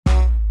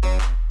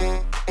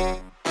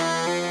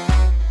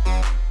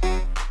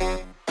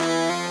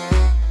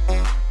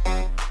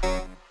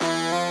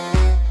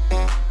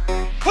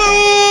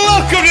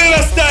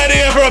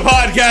Sakura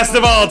podcast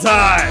of all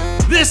time.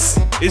 This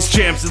is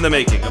Champs in the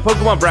Making, a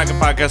Pokemon bracket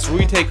podcast where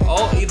we take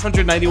all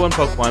 891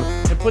 Pokemon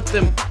and put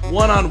them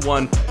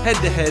one-on-one,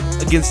 head-to-head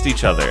against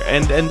each other.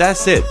 And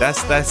that's it.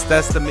 That's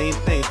the main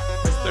thing.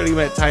 That's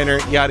 30-minute timer,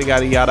 yada,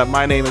 yada, yada.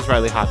 My name is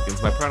Riley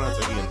Hopkins. My pronouns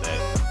are he and they.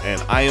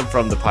 And I am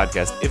from the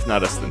podcast If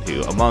Not Us Then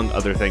Who, among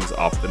other things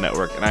off the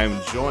network. And I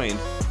am joined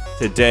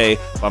today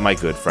by my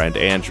good friend,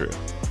 Andrew.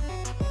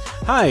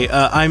 Hi,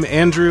 I'm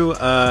Andrew.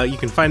 You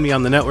can find me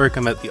on the network.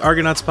 I'm at the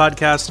Argonauts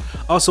podcast,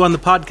 also on the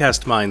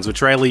Podcast Minds,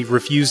 which Riley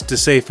refused to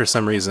say for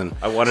some reason.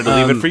 I wanted to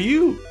leave it for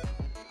you.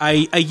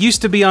 I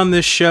used to be on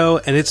this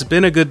show, and it's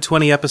been a good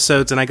 20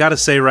 episodes, and I gotta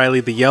say,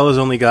 Riley, the yell has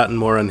only gotten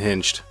more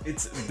unhinged.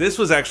 This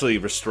was actually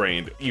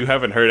restrained. You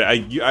haven't heard it.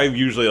 I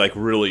usually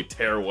really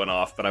tear one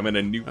off, but I'm in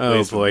a new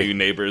place with new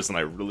neighbors, and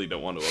I really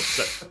don't want to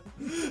upset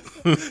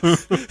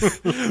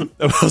them.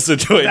 I'm also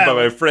joined by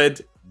my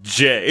friend,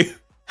 Jay.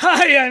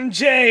 Hi, I'm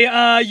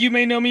Jay. You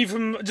may know me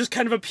from just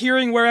kind of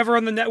appearing wherever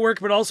on the network,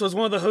 but also as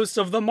one of the hosts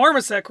of the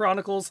Marmoset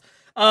Chronicles,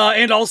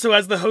 and also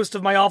as the host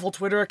of my awful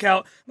Twitter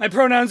account. My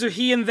pronouns are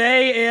he and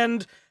they,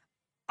 and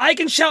I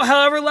can shout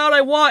however loud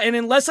I want, and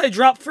unless I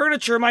drop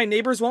furniture, my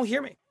neighbors won't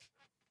hear me.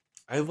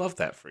 I love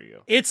that for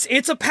you. It's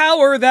a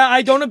power that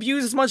I don't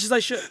abuse as much as I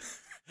should.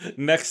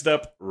 Next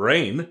up,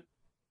 Rain.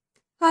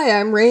 Hi,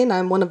 I'm Rain.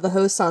 I'm one of the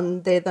hosts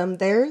on They, Them,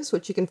 Theirs,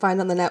 which you can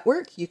find on the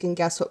network. You can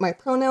guess what my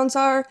pronouns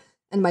are.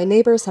 And my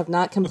neighbors have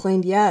not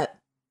complained yet.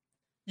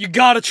 You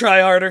gotta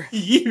try harder.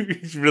 You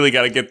really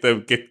gotta get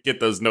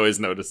those noise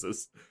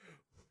notices.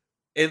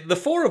 And the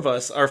four of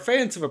us are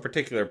fans of a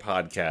particular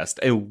podcast,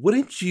 and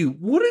wouldn't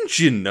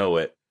you know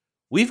it?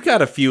 We've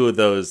got a few of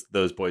those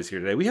boys here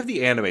today. We have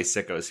the Anime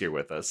Sickos here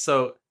with us.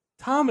 So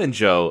Tom and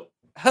Joe,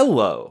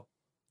 hello.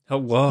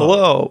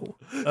 Hello.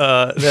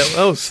 That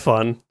was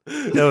fun.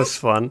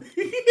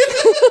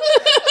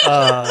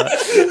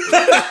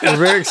 I'm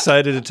very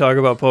excited to talk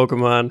about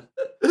Pokemon.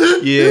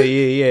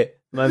 Yeah.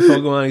 My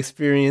Pokemon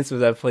experience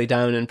was I played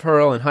Diamond and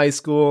Pearl in high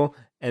school,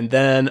 and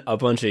then a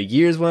bunch of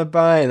years went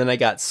by, and then I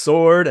got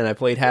Sword, and I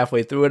played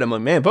halfway through it. I'm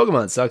like, man,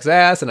 Pokemon sucks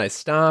ass, and I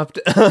stopped.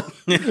 I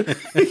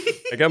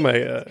got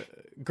my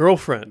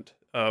girlfriend,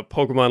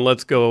 Pokemon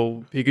Let's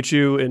Go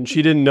Pikachu, and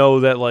she didn't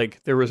know that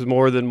there was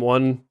more than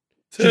one.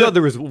 She thought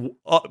there was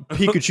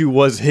Pikachu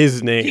was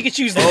his name.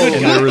 Pikachu's the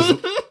good guy.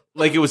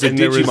 It was a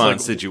Digimon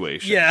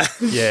situation.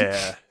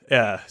 Yeah.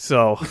 Yeah,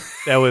 so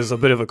that was a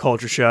bit of a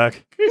culture shock.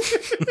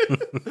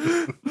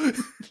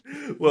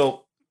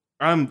 Well,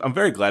 I'm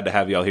very glad to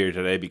have you all here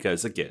today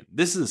because, again,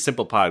 this is a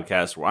simple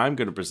podcast where I'm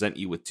going to present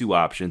you with two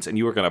options, and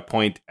you are going to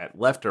point at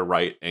left or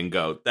right and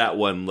go, that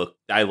one, look,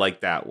 I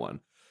like that one.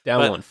 That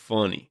one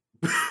funny.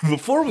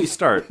 Before we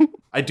start,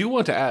 I do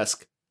want to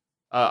ask,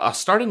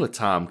 starting with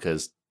Tom,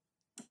 because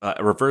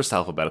reverse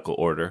alphabetical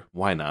order,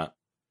 why not?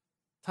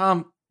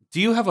 Tom, do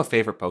you have a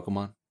favorite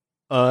Pokemon?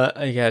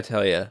 I gotta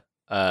tell you.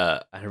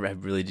 I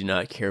really do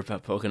not care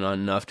about Pokemon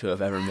enough to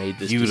have ever made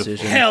this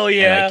decision. Hell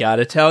yeah. And I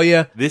gotta tell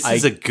you, this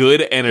is a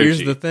good energy.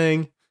 Here's the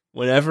thing.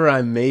 Whenever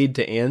I'm made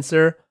to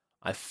answer,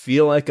 I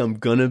feel like I'm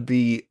gonna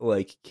be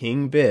like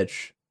King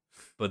Bitch.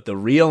 But the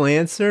real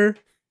answer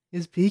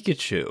is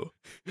Pikachu.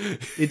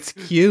 It's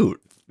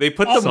cute. They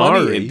put the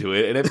money into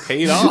it, and it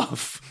paid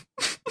off.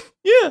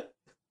 Yeah.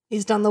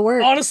 He's done the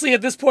work. Honestly,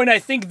 at this point, I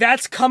think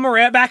that's come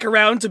back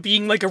around to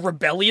being like a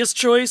rebellious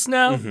choice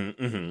now.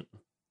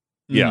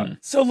 Yeah.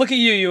 So look at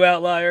you, you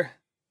outlier.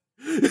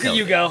 Look at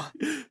you go.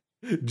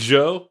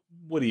 Joe,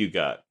 what do you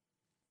got?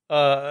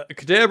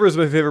 Kadabra is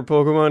my favorite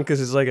Pokemon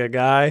because it's like a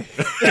guy.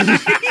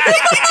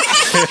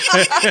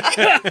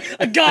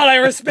 God, I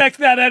respect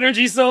that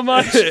energy so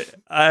much.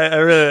 I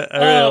really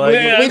like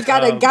it. We've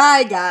got a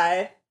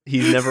guy.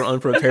 He's never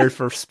unprepared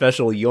for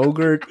special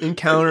yogurt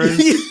encounters.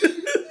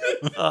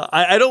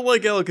 I don't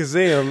like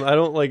Alakazam. I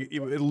don't like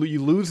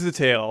you lose the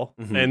tail,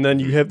 and then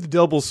you have the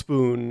double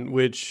spoon,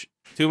 which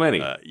too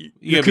many.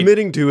 You're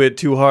committing to it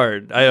too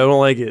hard. I don't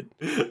like it.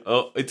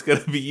 Oh, it's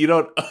gonna be you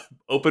don't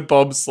open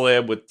palm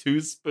slam with 2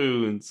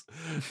 spoons,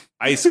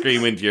 ice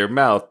cream into your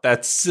mouth.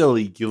 That's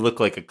silly. You look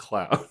like a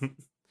clown.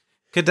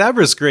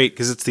 Kadabra's great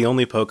because it's the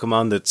only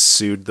Pokemon that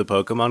sued the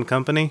Pokemon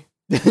Company.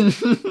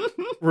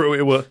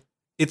 Wait, what?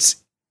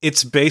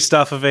 It's based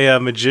off of a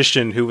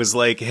magician who was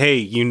like, hey,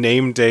 you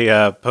named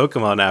a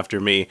Pokemon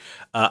after me.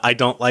 I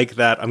don't like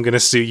that. I'm going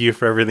to sue you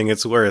for everything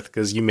it's worth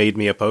because you made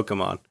me a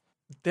Pokemon.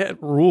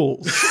 That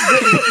rules.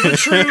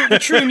 the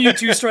true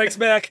Mewtwo strikes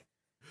back.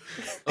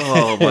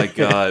 Oh my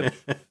god.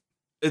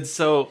 And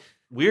so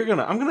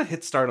I'm going to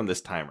hit start on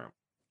this timer.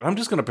 I'm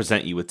just going to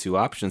present you with 2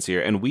 options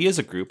here. And we as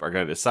a group are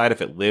going to decide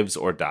if it lives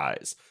or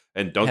dies.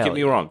 And don't get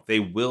me wrong, they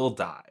will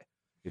die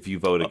if you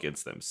vote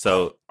against them.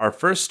 So our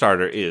first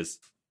starter is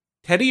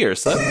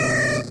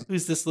Teddiursa,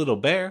 who's this little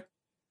bear,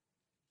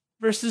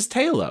 versus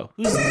Tailo,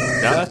 who's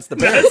that's the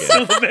bear. That's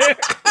still the bear.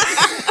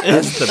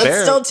 That's the bear.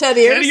 That's still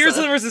Teddiursa.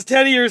 Teddiursa versus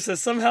Teddiursa.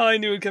 Somehow I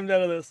knew it'd come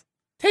down to this.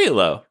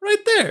 Tailo,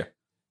 right there.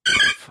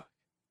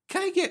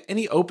 Can I get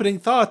any opening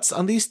thoughts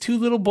on these 2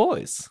 little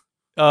boys?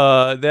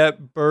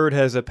 That bird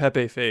has a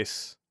Pepe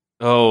face.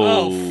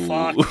 Oh,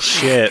 fuck.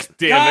 Shit.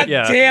 Damn God it.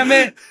 Yeah. damn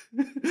it.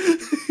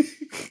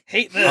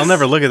 Hate this. I'll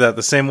never look at that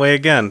the same way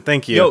again.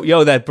 Thank you.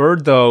 Yo, that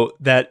bird though,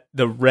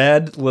 the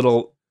red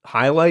little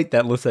highlight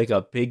that looks like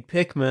a big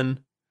Pikmin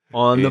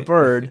on the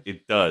bird.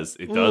 It does.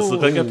 It does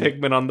look like a Ooh.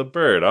 Pikmin on the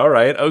bird. All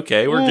right.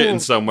 Okay. We're getting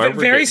somewhere. We're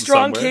Very getting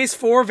strong somewhere. case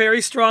for, very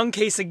strong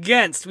case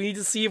against. We need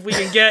to see if we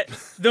can get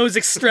those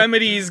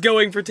extremities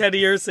going for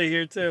Teddiursa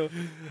here too.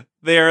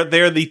 They're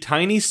the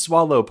tiny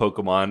swallow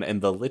Pokemon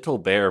and the little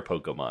bear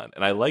Pokemon.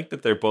 And I like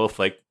that they're both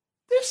like,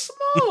 they're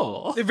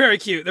small. They're very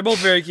cute. They're both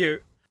very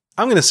cute.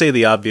 I'm going to say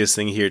the obvious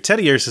thing here.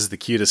 Teddiursa is the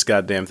cutest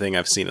goddamn thing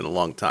I've seen in a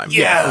long time.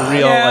 Yeah. For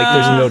real, like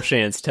there's Yeah. no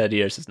chance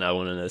Teddiursa's not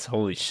winning this.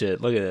 Holy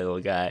shit! Look at that little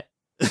guy.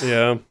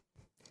 Yeah.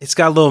 It's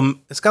got a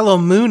little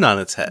moon on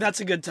its head. That's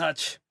a good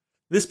touch.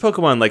 This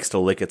Pokemon likes to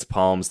lick its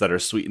palms that are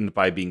sweetened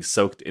by being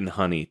soaked in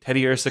honey.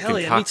 Teddiursa Hell yeah,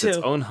 me concocts its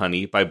too. own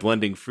honey by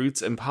blending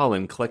fruits and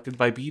pollen collected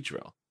by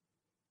Beedrill.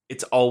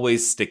 It's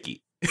always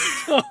sticky.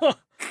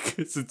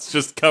 'Cause it's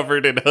just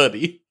covered in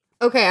honey.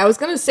 Okay, I was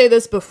gonna say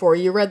this before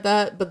you read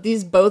that, but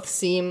these both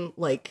seem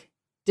like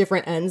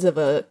different ends of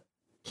a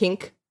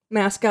kink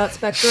mascot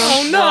spectrum.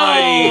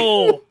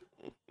 Oh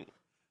no!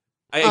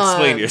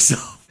 Explain Um,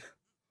 yourself.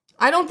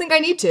 I don't think I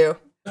need to.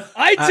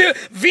 I do.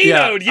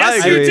 Vetoed.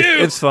 Yes, I you agree.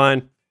 do. It's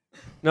fine.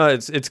 No,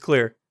 it's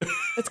clear.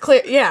 It's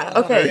clear. Yeah.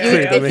 Okay.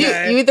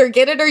 Okay, You either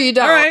get it or you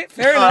don't. All right,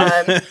 fair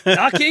enough. Um,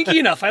 Not kinky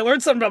enough. I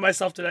learned something about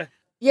myself today.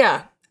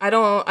 yeah. I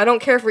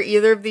don't care for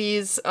either of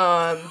these.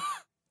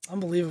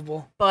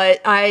 Unbelievable.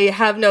 But I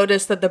have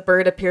noticed that the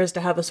bird appears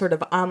to have a sort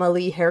of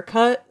Amelie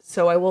haircut,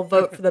 so I will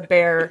vote for the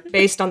bear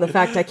based on the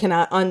fact I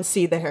cannot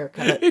unsee the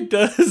haircut. It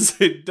does.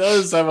 It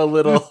does have a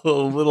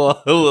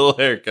little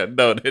haircut.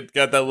 No, it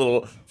got that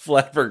little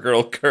flapper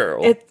girl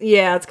curl.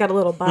 It's got a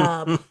little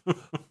bob.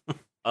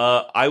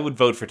 I would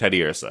vote for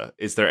Teddiursa.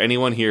 Is there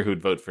anyone here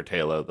who'd vote for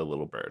Tailo, the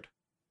little bird?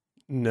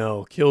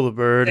 No, kill the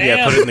bird. Damn.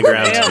 Yeah, put it in the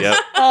ground. Damn. Yep.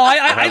 Oh,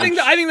 I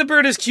think the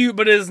bird is cute,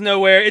 but it is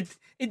nowhere.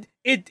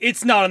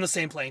 It's not on the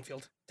same playing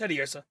field.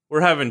 Teddiursa.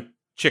 We're having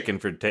chicken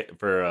for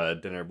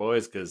dinner,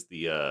 boys, because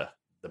the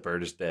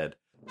bird is dead.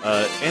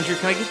 Andrew,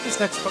 can I get this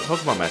next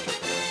Pokemon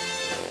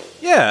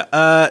matchup?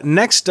 Yeah,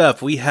 next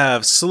up we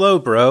have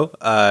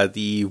Slowbro,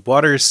 the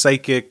water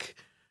psychic.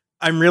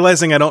 I'm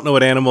realizing I don't know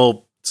what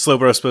animal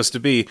Slowbro is supposed to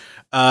be.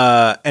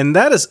 And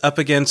that is up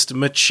against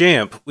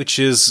Machamp, which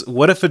is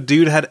what if a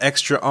dude had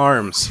extra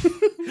arms?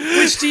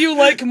 Which do you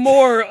like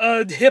more,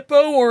 a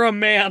hippo or a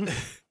man?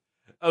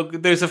 Oh,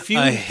 there's a few.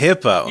 A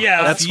hippo.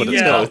 Yeah, that's what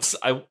it's yeah. called. notes.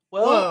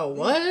 Whoa,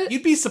 what?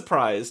 You'd be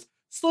surprised.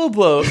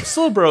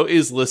 Slowbro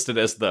is listed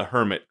as the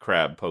hermit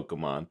crab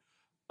Pokemon.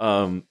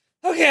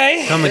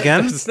 Okay. Come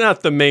again? It's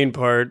not the main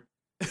part.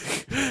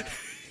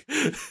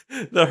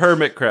 The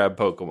hermit crab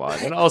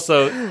Pokemon, and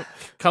also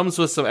comes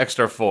with some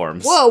extra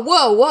forms.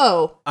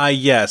 Whoa.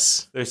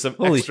 Yes. There's some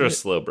Holy extra shit.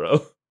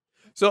 Slowbro.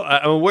 So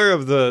I'm aware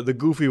of the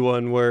goofy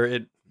one where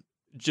it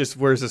just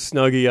wears a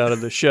Snuggie out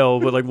of the shell,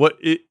 but like, what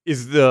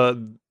is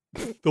the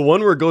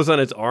one where it goes on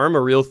its arm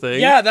a real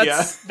thing? Yeah,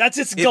 that's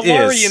its It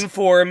Galarian is.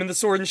 form in the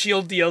Sword and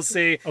Shield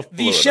DLC. I'll The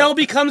blow it shell up.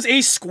 becomes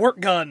a squirt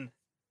gun.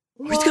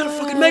 He's got a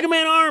fucking Mega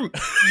Man arm.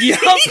 Yup.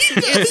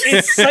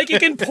 it's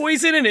psychic and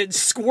poison, and it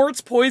squirts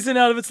poison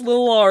out of its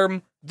little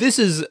arm. This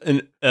is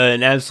an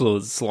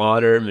absolute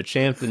slaughter.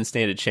 Machamp didn't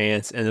stand a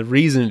chance, and the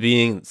reason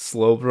being,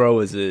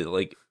 Slowbro is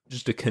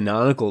just a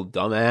canonical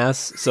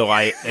dumbass. So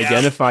I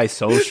identify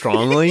so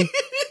strongly.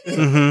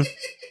 Mm-hmm.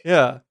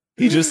 Yeah.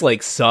 He just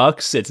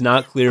sucks. It's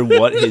not clear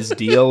what his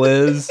deal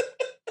is.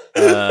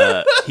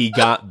 He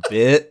got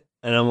bit,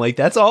 and I'm like,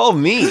 that's all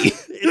me.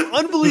 An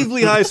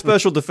unbelievably high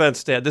special defense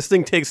stat. This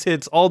thing takes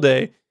hits all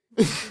day.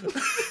 You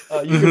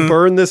can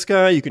burn this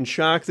guy. You can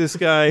shock this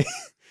guy.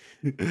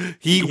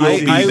 He will I-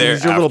 be I- there.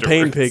 He's your little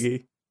pain afterwards.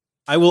 piggy.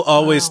 I will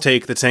always Wow.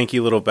 take the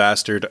tanky little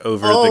bastard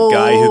over the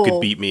guy who could Oh.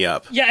 beat me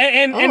up. Yeah,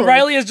 and Oh.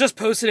 Riley has just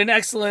posted an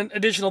excellent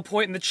additional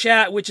point in the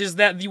chat, which is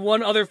that the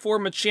one other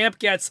form Machamp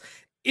gets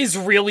is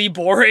really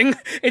boring.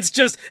 It's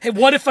just, hey,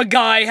 what if a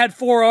guy had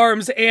 4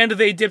 arms and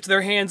they dipped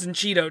their hands in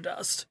Cheeto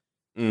dust?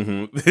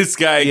 Mm-hmm. This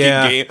guy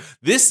Yeah. can game.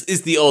 This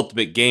is the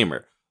ultimate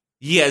gamer.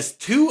 He has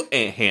 2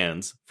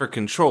 hands for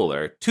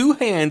controller, 2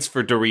 hands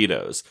for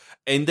Doritos,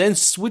 and then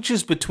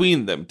switches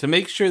between them to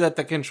make sure that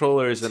the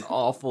controller is an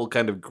awful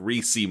kind of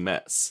greasy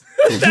mess.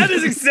 That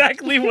is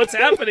exactly what's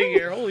happening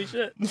here. Holy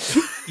shit.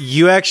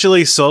 You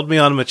actually sold me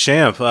on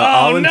Machamp.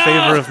 All in no!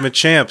 favor of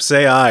Machamp,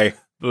 say aye.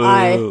 Boo.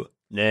 I-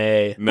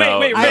 Nay. No,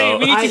 wait, no.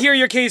 we need I- to hear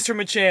your case for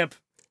Machamp.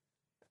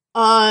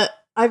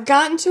 I've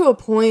gotten to a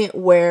point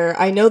where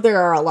I know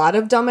there are a lot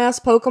of dumbass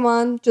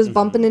Pokemon just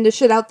bumping into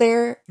shit out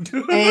there,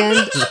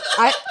 and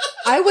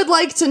I would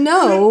like to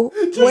know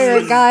where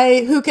a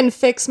guy who can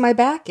fix my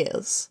back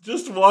is.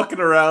 Just walking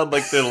around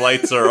like the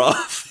lights are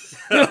off.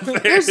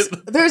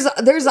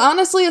 There's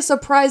honestly a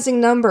surprising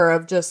number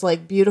of just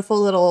beautiful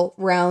little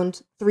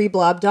round 3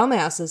 blob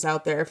dumbasses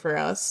out there for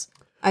us.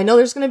 I know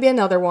there's going to be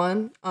another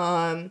one.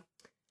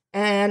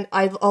 And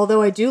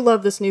although I do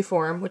love this new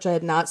form, which I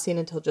had not seen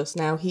until just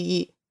now,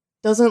 he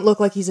doesn't look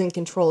like he's in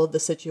control of the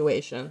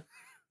situation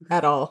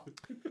at all.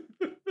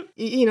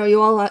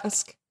 you all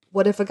ask,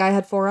 what if a guy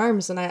had 4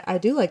 arms? And I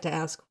do like to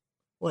ask,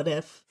 what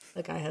if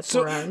a guy had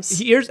 4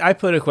 arms? I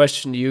put a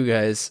question to you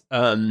guys.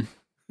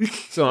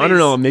 So I don't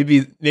know,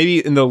 maybe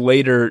in the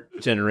later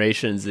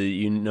generations that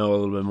you know a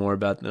little bit more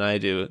about than I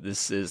do,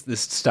 this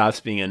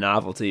stops being a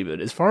novelty. But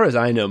as far as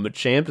I know,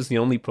 Machamp is the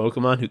only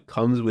Pokemon who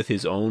comes with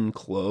his own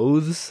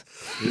clothes.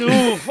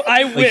 Oof,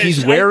 I wish. Like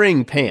he's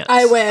wearing pants.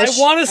 I wish.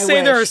 I want to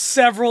say there are wish.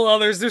 several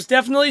others. There's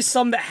definitely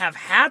some that have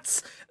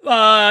hats.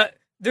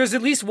 There's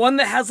at least one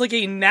that has like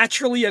a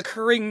naturally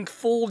occurring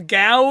full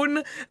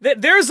gown.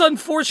 There's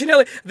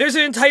unfortunately, there's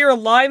an entire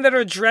line that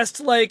are dressed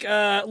like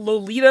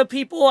Lolita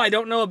people. I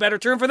don't know a better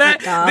term for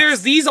that.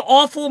 There's these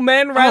awful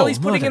men Riley's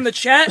putting in the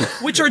chat,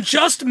 which are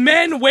just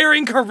men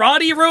wearing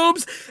karate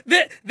robes.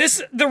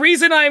 The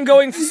reason I am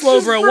going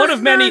Slowbro, one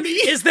of many,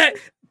 is that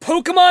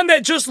Pokemon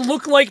that just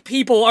look like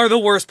people are the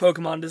worst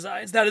Pokemon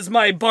designs. That is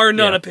my bar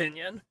none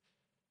opinion.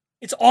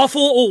 It's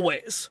awful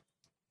always.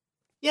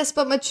 Yes,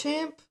 but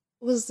Machamp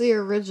was the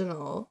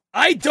original.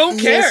 I don't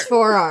He care. has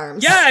 4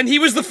 arms. Yeah, and he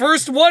was the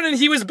first one, and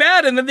he was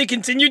bad, and then they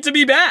continued to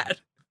be bad.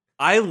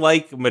 I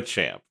like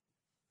Machamp.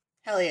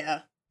 Hell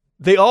yeah.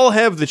 They all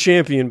have the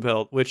champion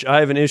belt, which I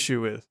have an issue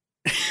with.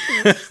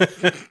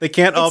 They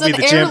can't all It's be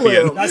an the champion.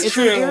 heirloom. That's It's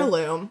true. an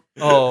heirloom.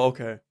 Oh,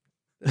 okay.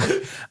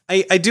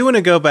 I do want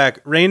to go back.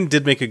 Rain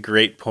did make a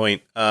great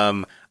point.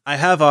 I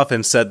have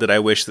often said that I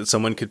wish that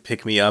someone could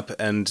pick me up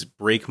and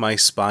break my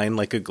spine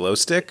like a glow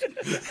stick.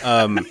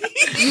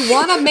 You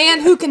want a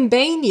man who can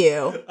bane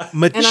you.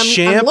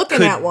 Machamp looking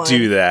could at one.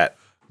 do that.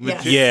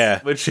 Yes. Yeah.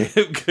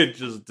 Machamp could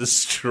just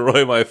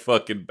destroy my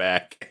fucking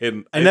back.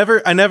 And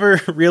I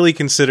never really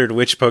considered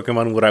which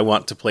Pokemon would I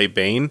want to play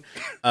Bane,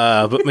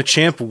 but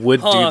Machamp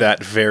would do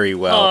that very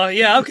well. Oh,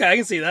 yeah, okay, I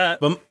can see that.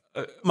 But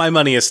my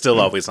money is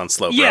still always on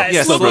Slowbro. Yeah,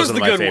 Slowbro's Slowbro's one the of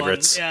my good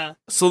favorites. one. Yeah.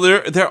 So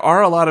there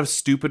are a lot of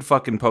stupid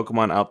fucking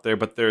Pokemon out there,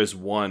 but there is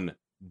one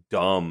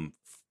dumb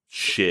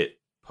shit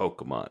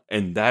Pokemon,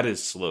 and that is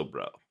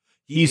Slowbro.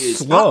 He's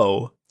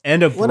slow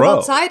and a What bro.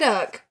 about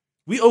Psyduck?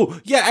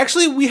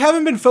 Actually, we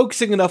haven't been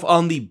focusing enough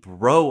on the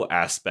bro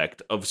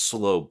aspect of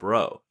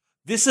Slowbro.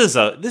 This is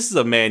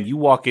a man. You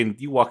walk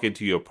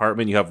into your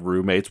apartment, you have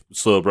roommates.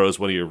 Slowbro is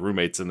one of your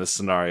roommates in this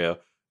scenario,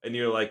 and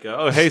you're like,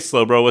 "Oh, hey,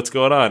 Slowbro, what's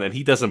going on?" And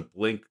he doesn't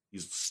blink.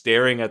 He's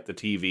staring at the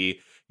TV.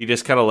 He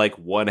just kind of like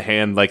one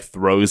hand like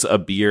throws a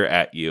beer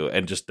at you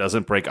and just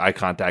doesn't break eye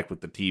contact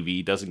with the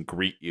TV. Doesn't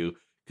greet you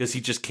because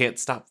he just can't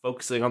stop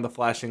focusing on the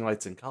flashing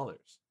lights and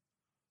colors.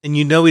 And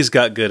you know he's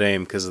got good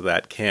aim because of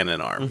that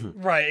cannon arm.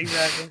 Mm-hmm. Right,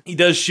 exactly. He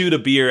does shoot a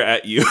beer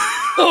at you.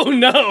 Oh,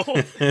 no.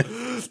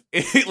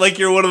 Like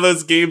you're one of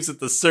those games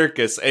at the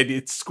circus and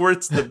it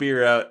squirts the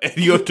beer out and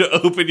you have to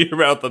open your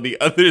mouth on the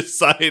other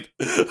side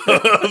of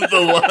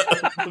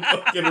the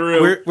fucking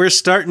room. We're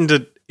starting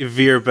to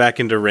veer back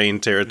into Rain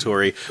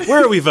territory.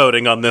 Where are we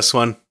voting on this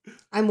one?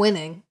 I'm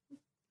winning.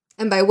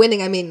 And by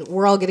winning, I mean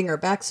we're all getting our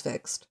backs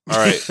fixed. All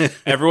right.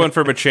 Everyone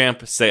for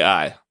Machamp, say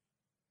aye.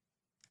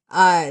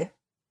 Aye.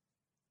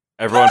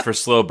 Everyone for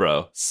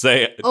Slowbro,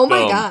 say Oh my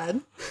dumb.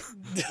 god.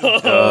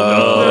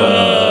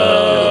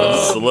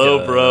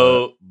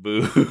 Slowbro,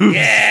 boo.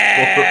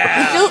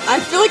 I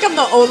feel like I'm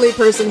the only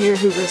person here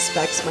who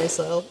respects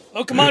myself.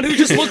 Pokemon who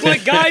just look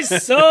like guys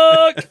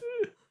suck.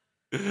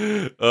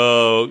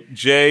 Oh,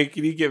 Jay,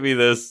 can you get me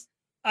this?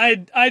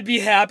 I'd be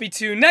happy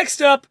to.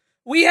 Next up,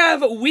 we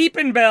have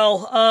Weepin'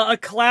 Bell, a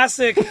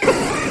classic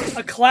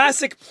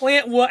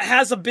plant what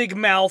has a big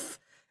mouth,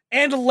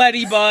 and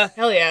Lediba,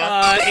 Hell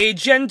yeah. a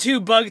Gen 2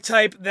 bug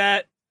type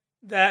that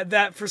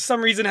for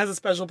some reason has a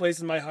special place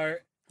in my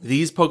heart.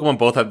 These Pokemon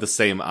both have the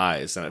same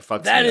eyes, and it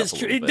fucks That me is up a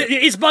true. little bit.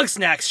 It's Bug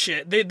Snacks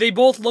shit. They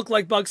both look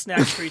like Bug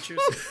Snacks creatures.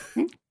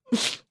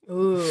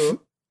 Ooh.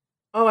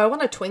 Oh, I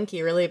want a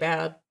Twinkie really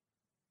bad.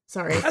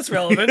 Sorry. That's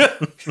relevant.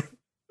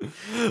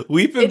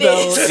 Weepin' It Bell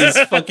is. is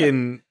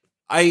fucking.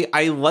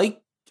 I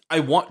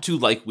want to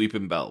like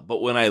Weepin' Bell,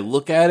 but when I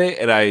look at it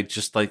and I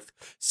just like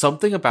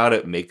something about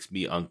it makes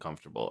me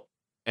uncomfortable,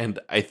 and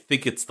I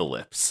think it's the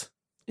lips.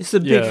 It's the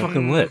big Yeah.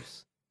 fucking lips.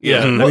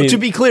 Yeah, Mhm. Well, I mean- to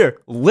be clear,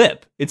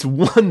 lip. It's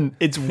one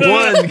You're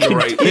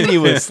right.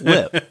 continuous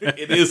lip.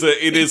 it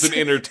is an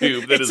inner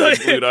tube that is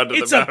glued onto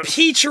it's the a mouth.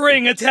 peach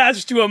ring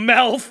attached to a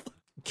mouth.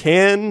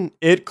 Can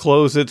it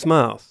close its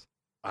mouth?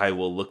 I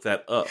will look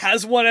that up.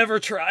 Has one ever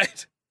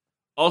tried?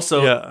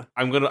 Also, Yeah.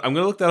 I'm gonna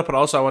look that up, but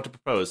also I want to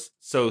propose.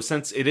 So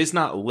since it is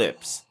not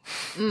lips,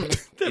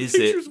 is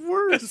it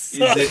worse.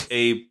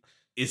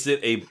 is it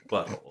a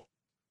butthole?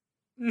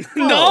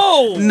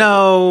 No.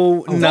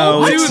 No, Don't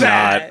no, do it's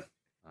that. not.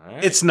 All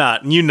right. It's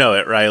not. You know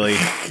it, Riley.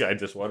 I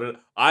just wanted.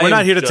 We're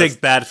not here to take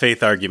bad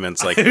faith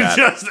arguments like I'm that.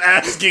 just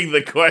asking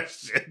the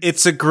question.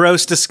 It's a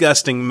gross,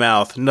 disgusting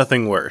mouth.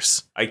 Nothing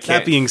worse. I can't.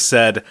 That being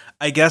said,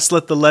 I guess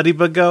let the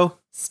Lediba go.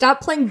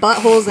 Stop playing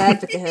buttholes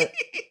advocate.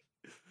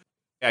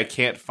 I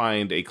can't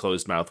find a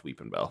closed mouth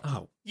Weepin' Bell.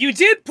 Oh, You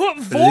did put it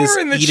is Vor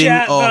in the eating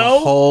chat, a though.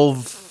 whole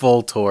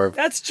Voltorb.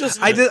 That's just.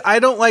 I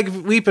don't like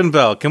Weepin'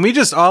 Bell. Can we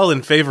just all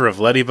in favor of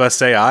Lediba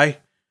say aye?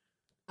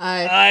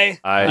 I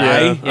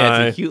Yeah, it's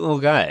Aye. a cute little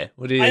guy.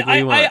 What do you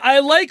want? I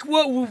like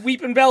what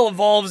Weeping Bell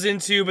evolves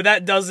into, but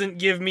that doesn't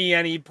give me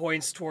any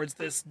points towards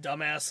this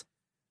dumbass.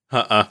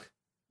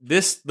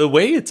 The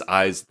way its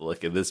eyes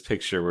look in this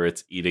picture where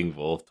it's eating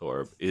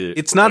Voltorb,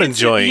 It's not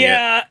enjoying it.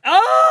 Yeah.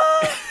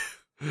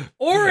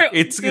 Or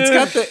it's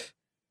got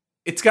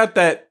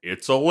that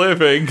it's a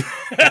living. this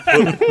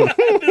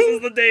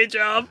is the day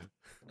job.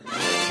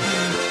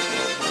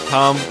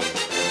 Tom,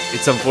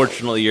 it's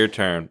unfortunately your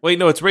turn. Wait,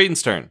 no, it's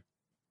Raiden's turn.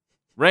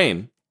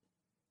 Rain,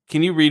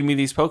 can you read me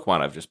these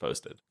Pokemon I've just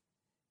posted?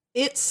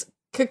 It's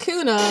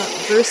Kakuna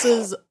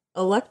versus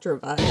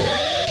Electivire.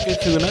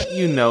 Kakuna,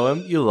 you know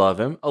him, you love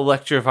him.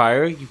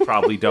 Electivire, you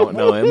probably don't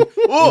know him.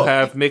 You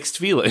have mixed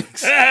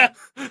feelings.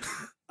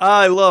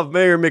 I love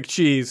Mayor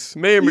McCheese.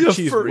 Mayor He's a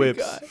McCheese furry whips.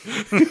 guy.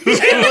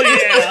 Hell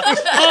yeah.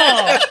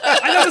 Oh,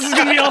 I know this is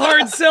going to be a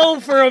hard sell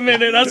for a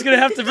minute. I was going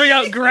to have to bring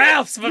out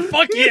graphs, but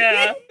fuck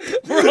yeah.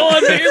 We're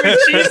on Mayor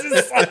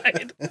McCheese's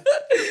side.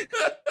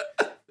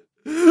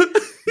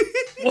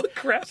 What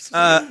graphs?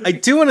 I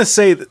do want to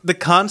say that the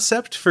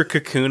concept for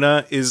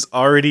Kakuna is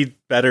already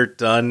better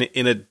done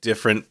in a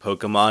different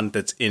Pokemon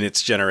that's in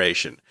its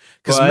generation.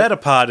 Because But-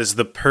 Metapod is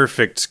the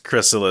perfect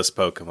Chrysalis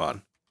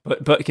Pokemon.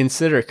 But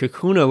consider,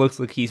 Kakuna looks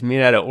like he's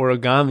made out of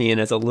origami and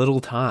has a little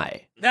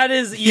tie. That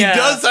is, yeah. He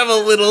does have a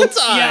little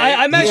tie. Yeah,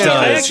 I'm actually, He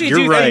I does. actually You're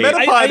do right. think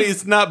Metapod I-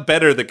 is not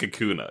better than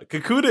Kakuna.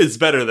 Kakuna is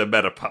better than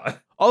Metapod.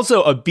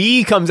 Also, a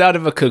bee comes out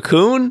of a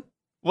cocoon?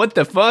 What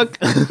the fuck?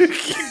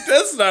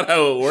 That's not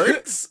how it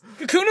works.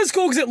 Kakuna's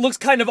cool because it looks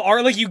kind of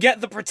like you get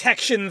the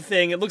protection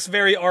thing. It looks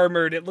very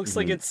armored. It looks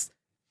like it's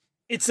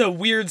a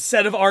weird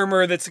set of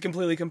armor that's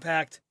completely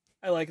compact.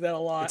 I like that a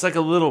lot. It's like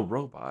a little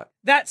robot.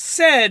 That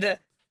said,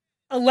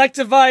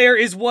 Electivire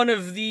is one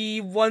of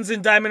the ones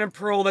in Diamond and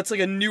Pearl that's like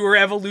a newer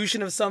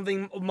evolution of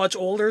something much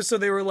older. So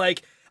they were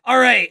like, all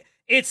right,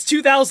 it's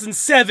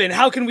 2007.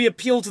 How can we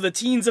appeal to the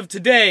teens of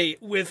today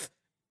with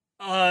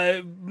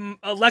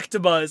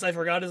Electabuzz? I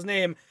forgot his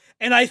name.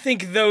 And I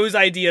think those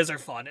ideas are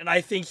fun. And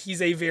I think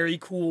he's a very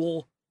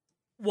cool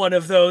one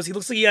of those. He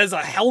looks like he has a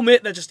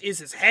helmet that just is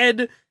his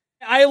head.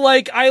 I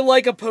like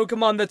a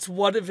Pokemon that's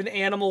what if an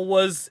animal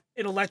was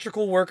an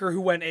electrical worker who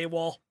went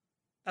AWOL.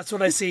 That's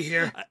what I see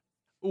here.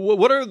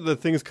 What are the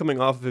things coming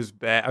off of his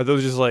back? Are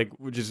those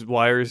just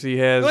wires he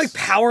has? They're like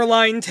power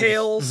line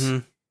tails.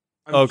 Mhm.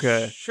 I'm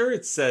Okay. sure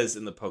it says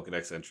in the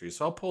Pokedex entry,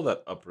 so I'll pull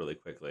that up really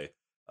quickly.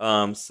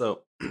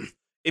 So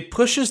it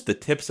pushes the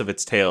tips of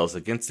its tails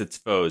against its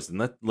foes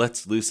and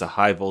lets loose a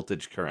high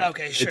voltage current.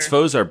 Okay, sure. Its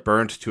foes are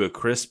burnt to a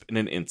crisp in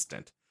an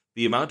instant.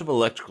 The amount of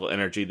electrical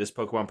energy this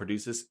Pokemon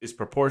produces is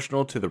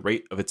proportional to the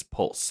rate of its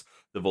pulse.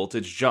 The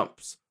voltage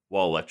jumps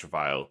while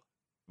Electivire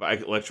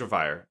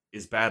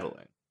is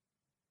battling.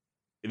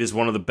 It is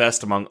one of the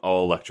best among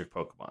all electric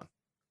Pokemon.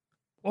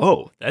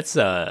 Whoa, that's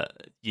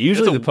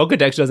usually That's the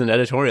Pokedex doesn't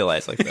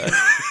editorialize like that.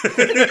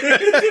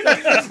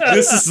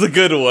 This is the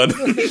good one.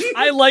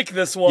 I like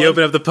this one. You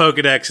open up the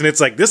Pokedex and it's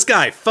like, this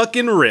guy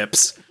fucking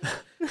rips.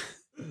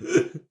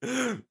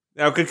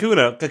 Now,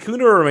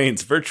 Kakuna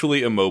remains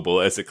virtually immobile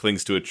as it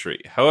clings to a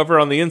tree. However,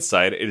 on the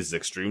inside, it is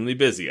extremely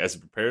busy as it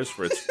prepares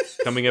for its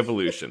coming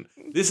evolution.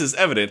 This is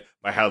evident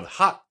by how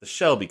hot the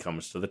shell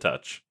becomes to the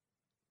touch.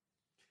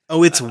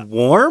 Oh, it's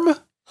warm?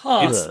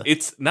 Huh.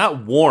 It's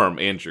not warm,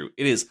 Andrew.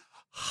 It is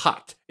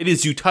hot. It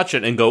is you touch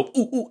it and go,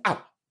 ooh, ooh,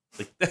 ow.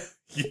 Like that,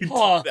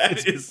 Huh.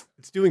 that is...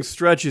 It's doing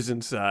stretches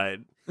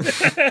inside.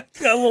 Got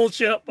a little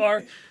chin up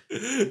bar.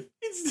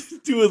 It's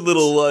doing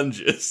little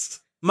lunges.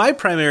 My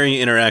primary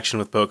interaction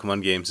with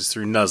Pokemon games is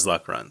through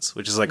Nuzlocke runs,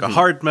 which is like a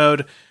hard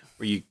mode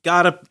where you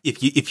gotta,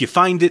 if you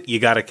find it, you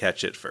gotta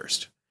catch it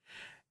first.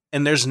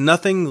 And there's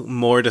nothing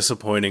more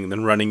disappointing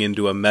than running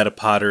into a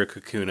Metapod or a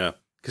Kakuna,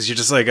 because you're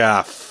just like,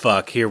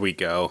 fuck, here we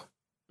go.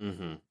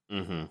 I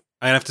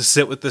have to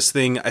sit with this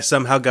thing. I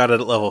somehow got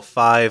it at level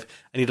 5.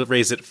 I need to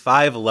raise it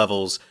 5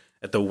 levels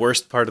at the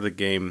worst part of the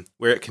game,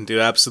 where it can do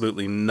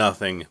absolutely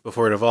nothing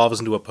before it evolves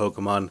into a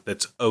Pokemon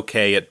that's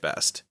okay at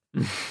best.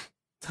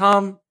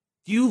 Tom,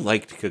 you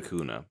liked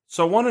Kakuna,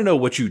 so I want to know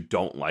what you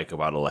don't like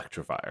about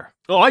Electivire.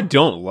 Oh, I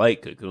don't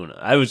like Kakuna.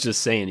 I was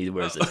just saying he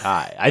wears a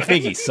tie. I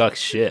think he sucks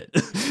shit.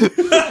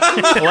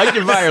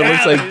 Electivire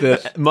looks like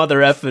the mother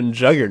effing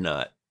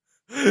Juggernaut.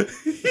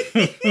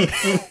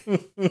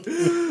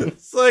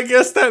 So I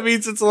guess that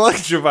means it's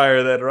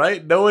Electivire then,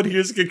 right? No one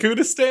here's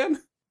Kakuna Stan?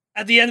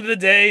 At the end of the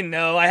day,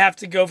 no, I have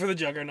to go for the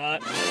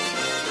Juggernaut.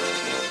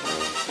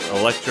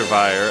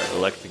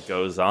 Electivire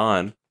goes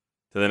on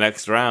to the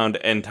next round,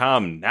 and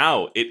Tom,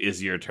 now it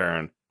is your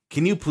turn.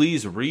 Can you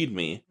please read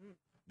me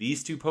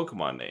these 2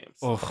 Pokemon names?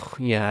 Oh,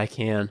 yeah, I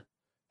can.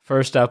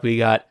 First up, we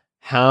got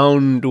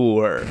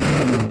Houndour.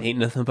 Ain't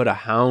nothing but a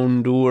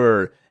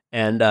Houndour.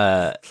 And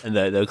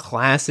the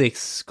classic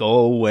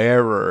skull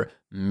wearer,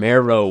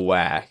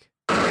 Marowak.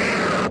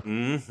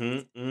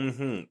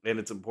 And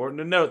it's important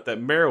to note that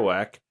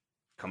Marowak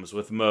comes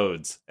with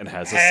modes and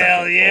has a Hell second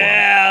form.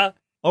 yeah!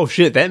 Oh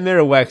shit, that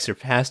Marowak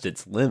surpassed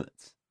its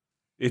limits.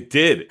 It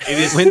did. It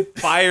is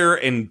fire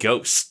and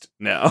ghost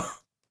now.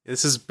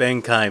 This is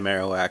Bankai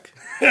Marowak.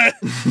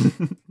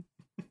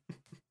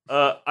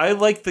 I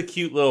like the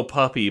cute little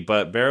puppy,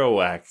 but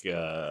Marowak,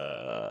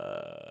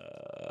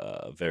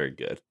 very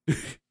good.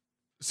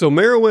 So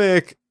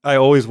Marowak, I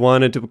always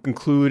wanted to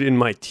include in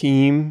my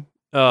team,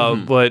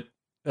 but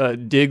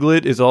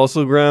Diglett is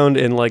also ground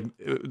and like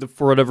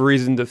for whatever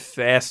reason the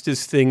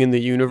fastest thing in the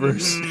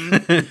universe.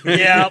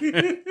 Yeah.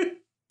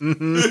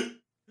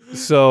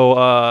 So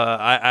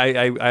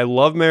I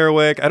love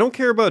Marowak. I don't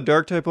care about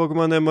Dark type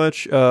Pokemon that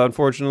much.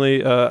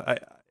 Unfortunately,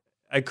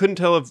 I couldn't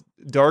tell if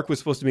Dark was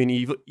supposed to be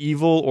an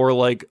evil or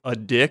like a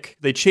dick.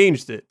 They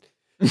changed it.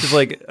 Because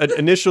like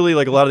initially,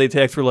 like a lot of the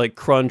attacks were like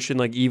crunch and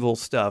like evil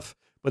stuff,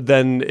 but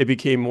then it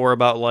became more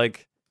about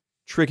like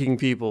tricking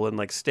people and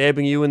like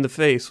stabbing you in the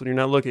face when you're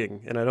not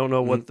looking. And I don't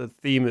know what the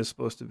theme is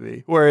supposed to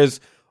be. Whereas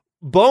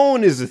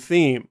Bone is a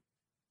theme.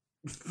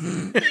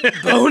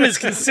 Bone is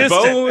consistent.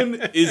 Bone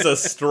is a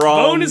strong.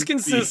 Bone is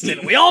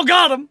consistent. We all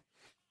got him.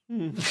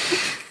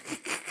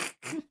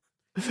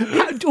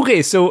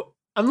 Okay, so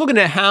I'm looking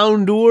at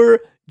Houndour.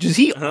 Does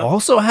he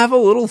also have a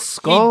little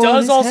skull? He on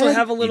does his also head?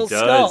 have a little He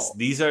does. skull.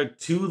 These are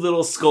two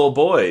little skull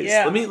boys.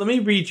 Yeah. Let me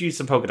read you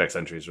some Pokedex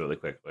entries really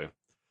quickly.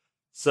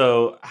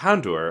 So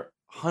Houndour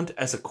hunt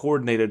as a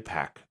coordinated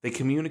pack. They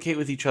communicate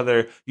with each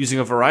other using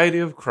a variety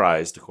of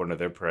cries to corner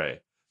their prey.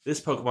 This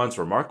Pokemon's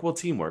remarkable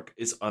teamwork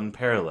is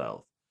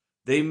unparalleled.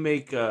 They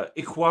make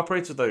it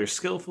cooperates with others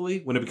skillfully.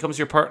 When it becomes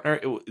your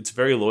partner, it's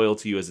very loyal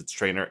to you as its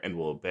trainer and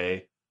will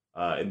obey.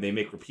 And they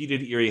make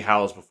repeated eerie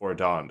howls before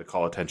dawn to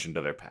call attention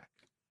to their pack.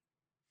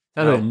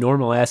 Sounds like a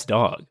normal ass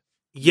dog.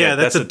 Yeah,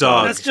 that's a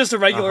dog. That's just a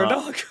regular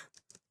dog.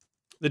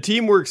 The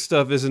teamwork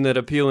stuff isn't that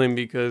appealing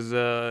because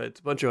it's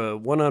a bunch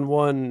of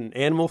one-on-one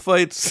animal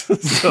fights.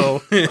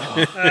 So,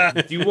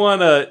 Do you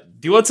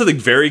want something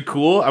very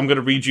cool? I'm going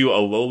to read you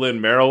Alolan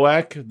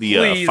Marowak,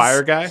 the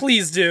fire guy.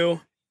 Please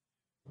do.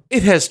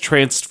 It has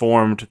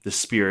transformed the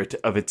spirit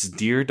of its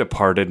dear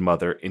departed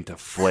mother into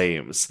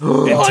flames.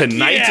 And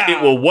tonight yeah!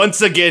 it will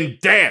once again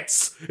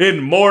dance in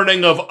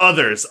mourning of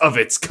others of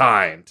its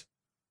kind.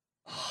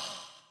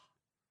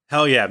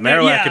 Hell yeah,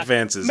 Marowak Yeah.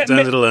 advances. Ma-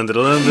 Let's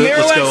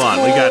go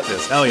on. We got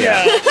this. Hell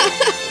yeah.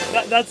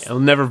 That's I'll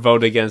never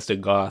vote against a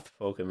goth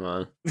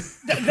Pokemon.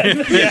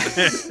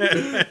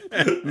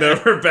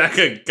 Never back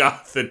a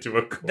goth into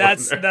a corner.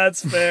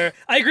 that's fair.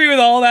 I agree with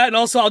all that, and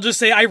also I'll just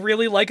say I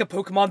really like a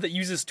Pokemon that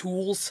uses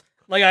tools.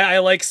 Like I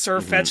like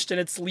Surfetch'd and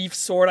its Leaf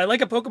Sword. I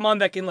like a Pokemon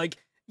that can like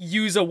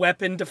use a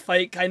weapon to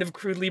fight kind of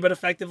crudely but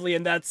effectively,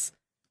 and that's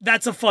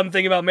a fun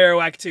thing about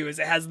Marowak too, is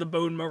it has the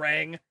bone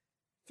meringue.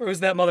 Throws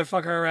that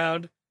motherfucker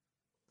around.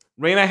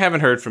 Rain, I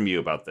haven't heard from you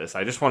about this.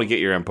 I just want to get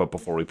your input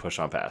before we push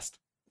on past.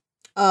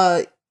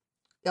 I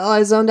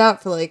zoned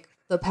out for like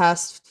the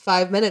past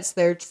 5 minutes.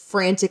 They're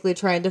frantically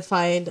trying to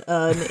find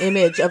an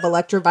image of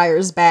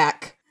Electivire's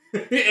back.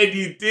 And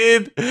you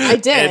did. I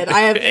did. And I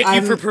have. Thank you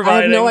I'm- for I have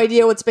providing. no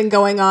idea what's been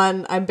going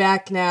on. I'm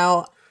back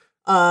now.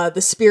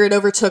 The spirit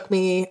overtook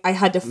me. I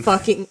had to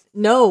fucking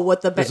know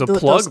what the there's a those-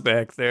 plug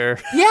back there.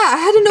 Yeah, I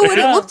had to know what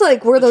Yeah. it looked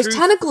like. Were The those truth-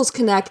 tentacles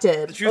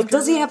connected? the truth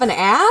Does he comes have an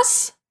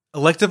ass?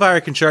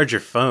 Electivire can charge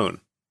your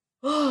phone.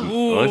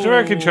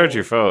 Electivire can charge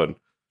your phone.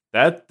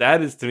 That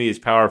is to me is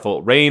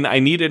powerful. Rain, I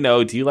need to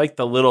know: do you like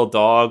the little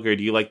dog or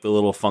do you like the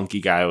little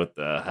funky guy with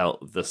the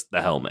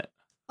helmet?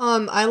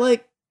 I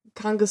like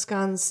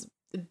Kangaskhan's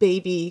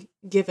baby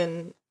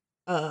given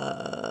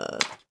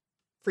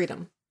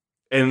freedom.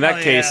 And in that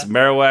Oh, case, yeah.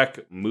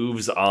 Marowak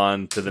moves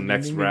on to the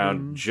next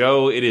round.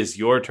 Joe, it is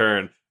your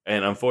turn,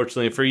 and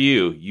unfortunately for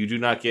you, you do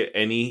not get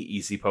any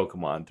easy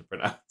Pokemon to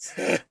pronounce.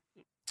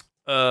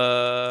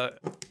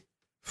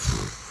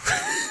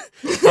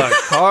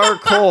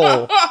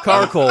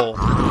 Carkol.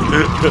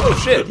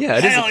 Oh shit! Yeah,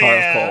 it is Hell a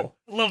yeah. Carkol.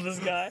 I love this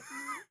guy.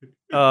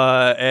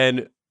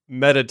 And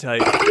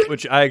Metatype,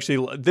 which I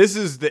actually this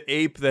is the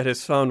ape that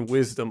has found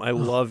wisdom. I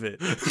love it.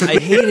 I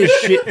hate his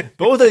shit.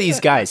 Both of these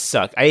guys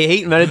suck. I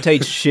hate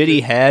Meditite's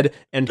shitty head,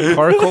 and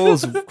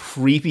Carkol's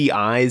creepy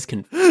eyes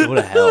can go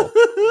to hell.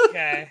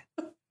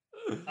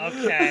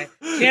 Okay.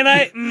 Can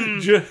I?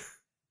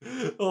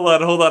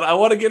 Hold on. I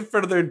want to get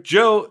further.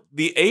 Joe,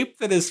 the ape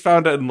that has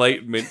found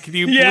enlightenment, can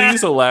you Yeah.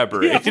 please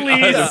elaborate Yeah,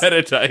 please. on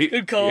Metatype?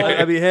 Good call.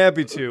 I'd be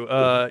happy to.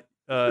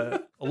 A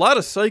lot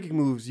of psychic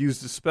moves use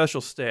the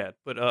special stat,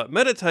 but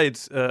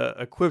Metatype's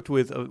equipped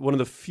with one of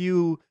the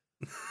few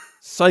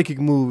psychic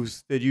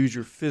moves that use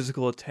your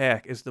physical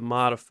attack as the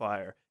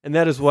modifier, and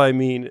that is why I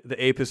mean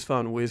the ape has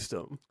found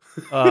wisdom.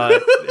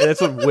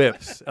 That's what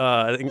whips.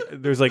 I think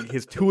there's like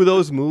his two of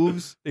those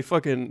moves.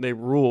 They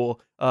rule.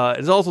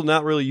 It's also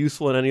not really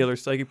useful in any other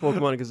psychic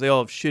Pokemon because they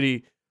all have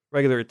shitty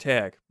regular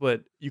attack.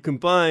 But you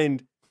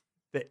combined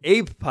the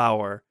ape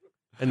power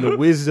and the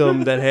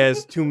wisdom that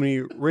has too many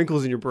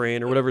wrinkles in your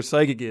brain or whatever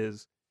psychic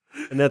is,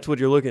 and that's what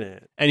you're looking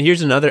at. And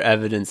here's another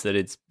evidence that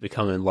it's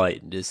become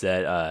enlightened: is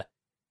that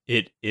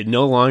it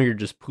no longer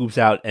just poops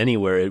out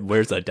anywhere; it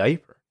wears a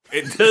diaper.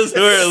 It does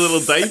wear a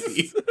little diaper.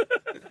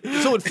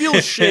 So it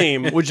feels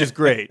shame, which is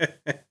great.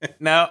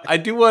 Now, I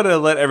do want to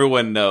let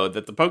everyone know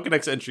that the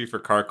Pokedex entry for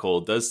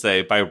Carkol does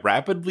say, by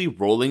rapidly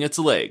rolling its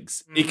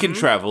legs, it can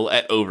travel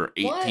at over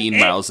 18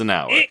 miles an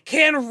hour. It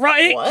can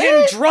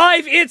can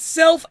drive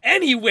itself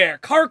anywhere.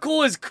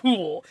 Carkol is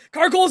cool.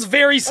 Carkol is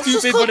very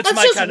stupid, but it's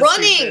my kind of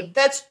stupid.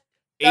 That's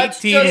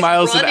 18 just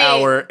miles an running.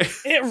 hour.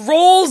 It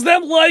rolls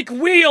them like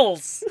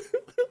wheels.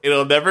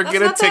 It'll never That's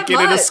get a not that ticket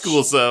in a much.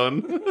 school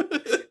zone.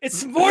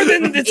 It's more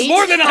than I 18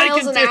 miles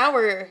can an do.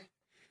 hour.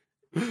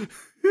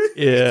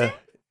 Yeah.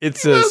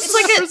 It's a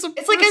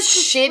It's like a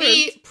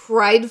shitty,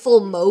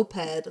 prideful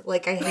moped.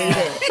 Like, I hate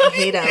it. I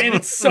hate And him.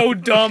 it's so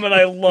dumb, and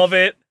I love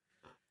it.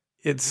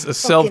 it's a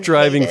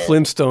self-driving hate it.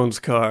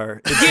 Flintstones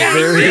car. It's Yeah,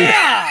 very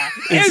yeah.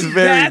 it's And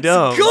very that's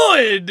dumb.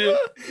 Good.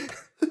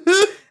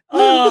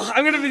 Oh,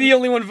 I'm gonna be the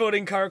only one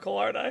voting Carkol,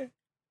 aren't I?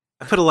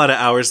 I put a lot of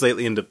hours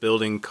lately into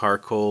building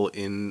Carkol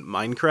in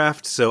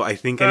Minecraft, so I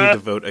think I need to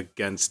vote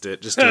against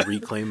it just to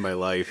reclaim my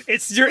life.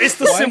 It's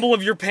the symbol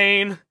of your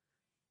pain.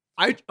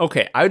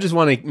 I just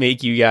want to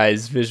make you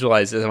guys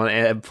visualize this. I want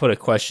to put a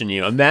question to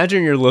you.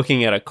 Imagine you're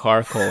looking at a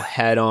Carkol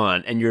head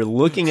on, and you're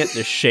looking at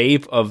the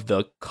shape of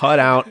the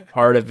cutout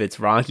part of its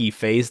rocky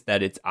face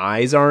that its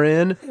eyes are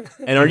in.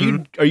 And are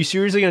you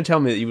seriously going to tell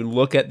me that you would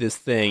look at this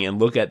thing and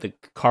look at the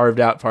carved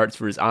out parts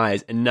for his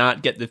eyes and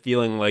not get the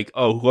feeling like,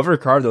 oh, whoever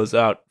carved those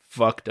out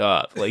fucked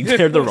up, like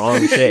they're the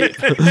wrong shape?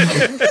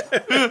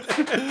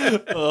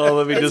 Oh,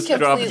 let me It's just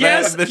drop completely-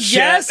 that in the chat.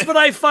 Yes, but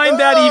I find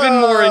that even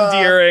more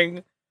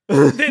endearing.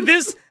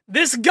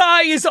 This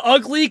guy is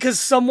ugly because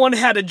someone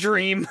had a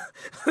dream.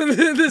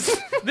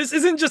 This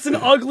isn't just an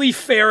ugly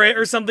ferret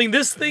or something.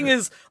 This thing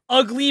is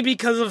ugly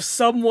because of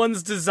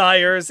someone's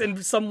desires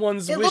and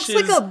someone's It looks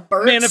wishes like a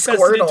Burt manifested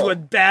Squirtle. into a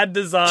bad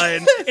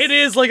design. It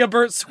is like a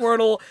Burt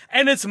Squirtle,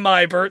 and it's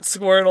my Burt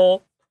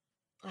Squirtle.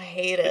 I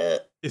hate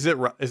it. Is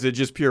it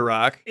just pure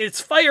rock?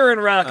 It's fire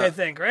and rock, I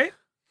think, right?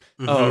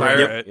 Oh, right,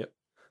 Yep. right. Yep.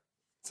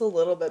 It's a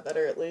little bit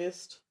better, at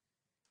least.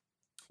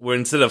 Where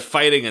instead of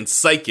fighting and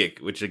psychic,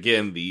 which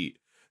again the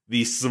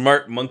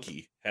smart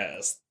monkey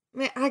has.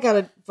 Man, I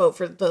gotta vote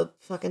for the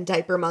fucking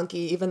diaper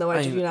monkey, even though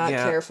I do not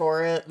yeah. care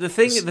for it. The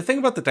thing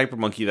about the diaper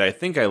monkey that I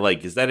think I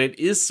like is that it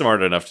is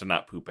smart enough to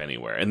not poop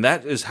anywhere, and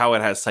that is how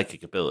it has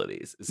psychic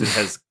abilities. Is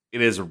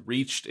it has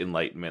reached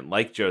enlightenment,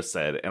 like Joe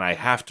said, and I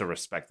have to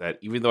respect that,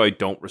 even though I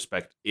don't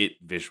respect it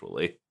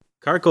visually.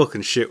 Carkol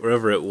can shit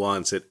wherever it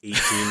wants at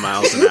 18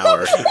 miles an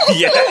hour.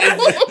 Yeah,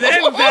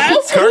 Then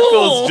that's Carkol's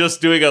cool.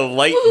 just doing a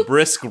light,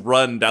 brisk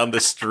run down the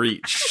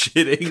street,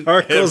 shitting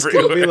Carkol's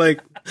everywhere. gonna be like,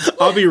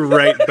 I'll be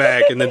right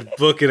back, and then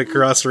book it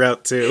across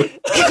Route 2.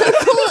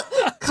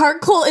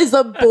 Carkol is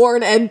a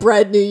born and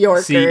bred New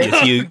Yorker.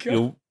 See,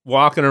 you're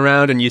walking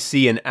around and you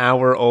see an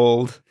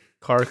hour-old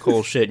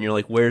Carkol shit, and you're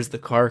like, "Where's the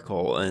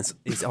Carkol?" And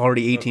it's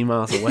already 18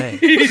 miles away.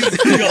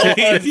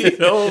 18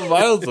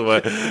 miles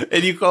away,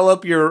 and you call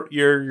up your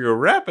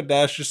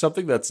Rapidash or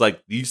something that's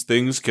like, these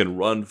things can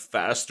run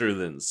faster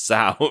than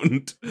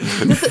sound.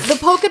 The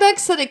Pokedex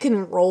said it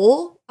can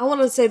roll. I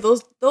want to say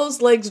those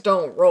legs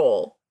don't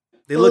roll.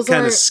 They look Those kind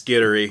of aren't-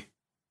 skittery.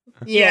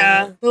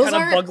 Yeah, those kinda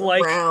aren't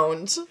bug-like.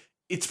 round.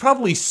 It's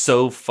probably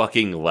so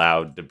fucking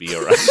loud to be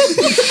around.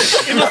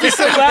 It must be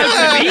so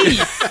loud to be.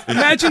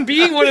 Imagine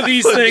being one of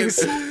these things.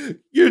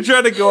 You're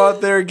trying to go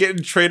out there and get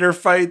in trainer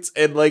fights,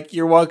 and like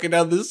you're walking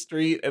down the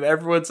street, and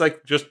everyone's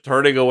like just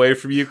turning away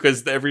from you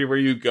because everywhere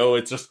you go,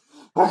 it's just.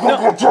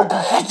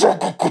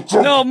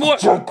 No, more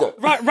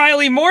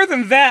Riley, more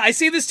than that. I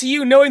say this to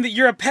you knowing that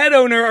you're a pet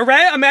owner,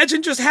 alright?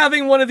 Imagine just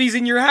having one of these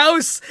in your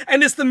house,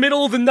 and it's the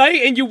middle of the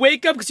night, and you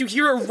wake up because you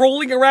hear it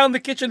rolling around the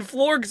kitchen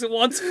floor because it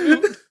wants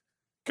food.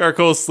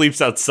 Carkol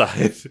sleeps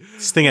outside.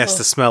 This thing has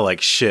to smell like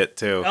shit,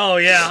 too. Oh,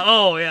 yeah.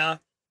 Oh, yeah.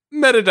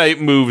 Metadite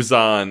moves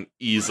on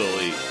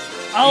easily.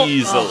 I'll-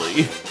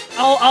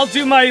 I'll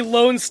do my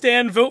lone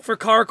stand vote for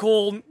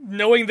Carkol,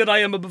 knowing that I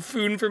am a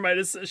buffoon for my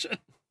decision.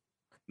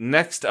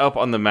 Next up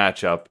on the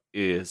matchup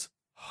is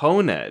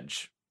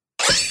Honedge,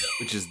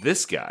 which is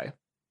this guy,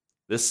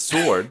 this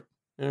sword,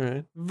 All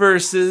right.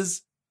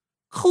 versus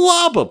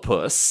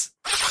Clobopus.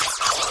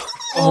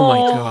 Oh my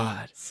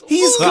god!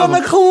 He's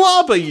gonna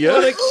clobber you.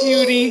 What a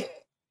cutie.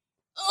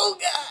 Oh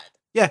god.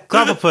 Yeah,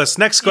 Clobopus.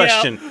 Next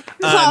question.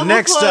 Clobopus.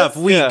 Next up,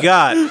 we Yeah.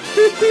 got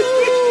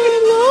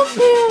I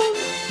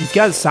love He's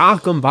got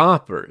sock and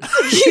boppers.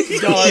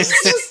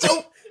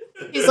 him.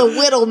 He's a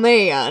whittle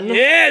man.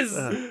 Yes!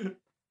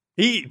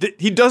 He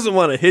doesn't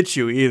want to hit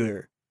you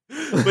either.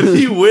 But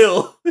he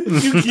will.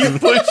 You keep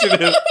pushing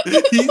him.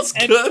 He's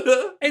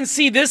gonna. And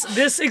see,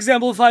 this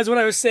exemplifies what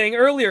I was saying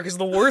earlier, because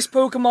the worst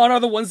Pokemon are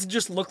the ones that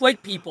just look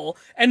like people,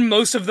 and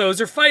most of those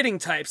are fighting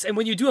types. And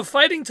when you do a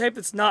fighting type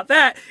that's not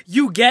that,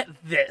 you get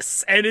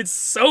this, and it's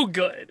so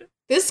good.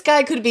 This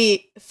guy could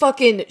be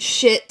fucking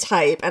shit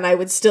type, and I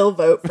would still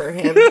vote for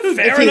him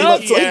Fair if he enough.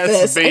 looks like Yes,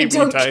 this. I baby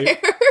don't type.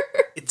 care.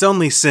 Its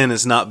only sin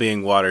is not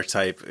being water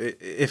type.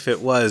 If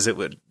it was, it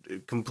would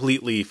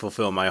completely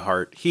fulfill my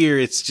heart. Here,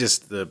 it's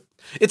just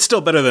it's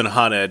still better than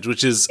Honedge,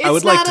 which is, I It's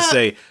would like not to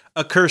say,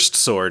 a cursed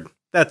sword.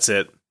 That's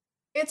it.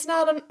 It's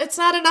not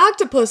an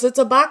octopus. It's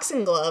a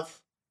boxing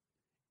glove.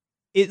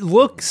 It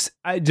looks.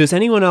 Does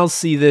anyone else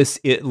see this?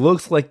 It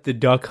looks like the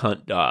Duck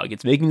Hunt dog.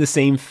 It's making the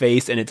same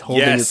face, and it's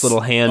holding its little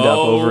hand up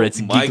over its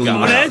my giggly God.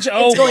 mouth. Edge?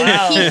 Oh, It's going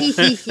wow. hee hee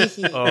hee hee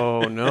hee.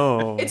 Oh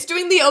no! It's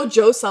doing the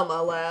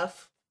Ojo-sama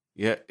laugh.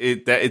 Yeah,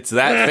 it's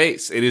that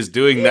face. It is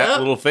doing that Yep.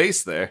 little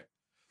face there.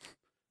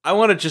 I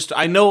want to just.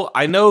 I know.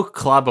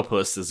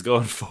 Clobopus is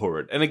going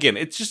forward, and again,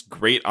 it's just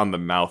great on the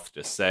mouth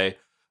to say.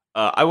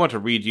 I want to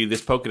read you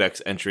this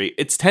Pokedex entry.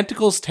 Its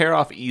tentacles tear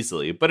off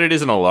easily, but it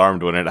isn't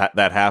alarmed when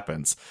that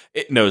happens.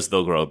 It knows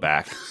they'll grow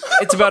back.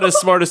 It's about as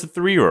smart as a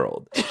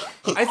 3-year-old.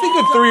 I think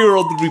a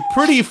 3-year-old would be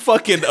pretty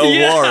fucking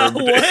Yeah, alarmed.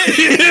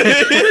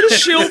 what?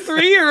 Chill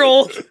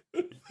 3-year-old.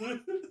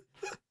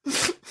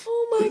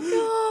 Oh my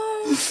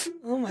god.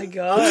 Oh my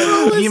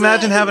god. Can you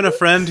imagine having a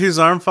friend whose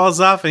arm falls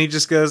off and he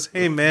just goes,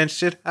 "Hey man,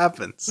 shit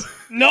happens."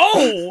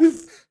 No!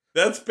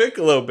 That's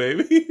Piccolo,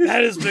 baby.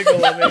 That is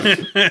Piccolo,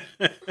 baby.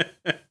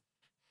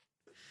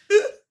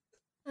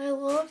 I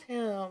love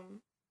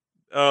him.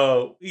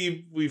 Oh,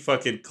 we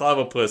fucking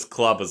Clobopus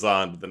club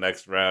on to the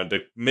next round to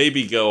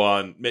maybe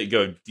go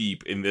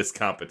deep in this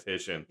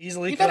competition.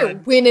 Easily You better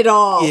could. win it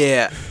all.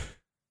 Yeah,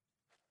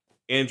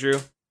 Andrew,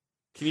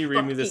 can you read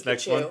Fuck me this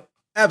next Pikachu. one?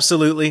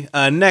 absolutely.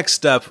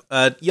 Next up,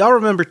 y'all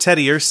remember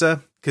Teddy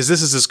Ursa? Because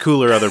this is his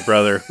cooler other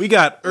brother. We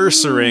got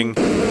Ursaring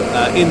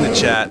in the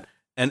chat,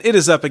 and it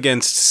is up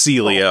against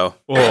Celio.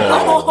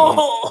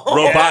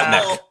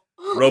 Robotnik.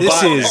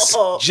 This is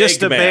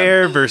just a Eggman.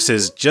 bear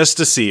versus just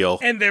a seal.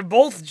 And they're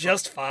both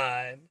just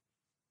fine.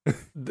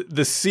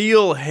 The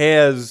seal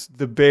has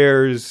the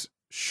bear's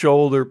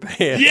shoulder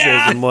pants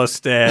Yeah. as a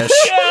mustache.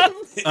 Yeah.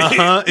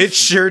 It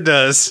sure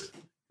does.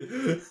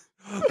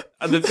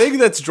 The thing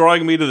that's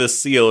drawing me to the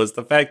seal is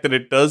the fact that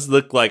it does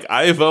look like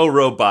Ivo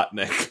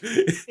Robotnik.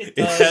 It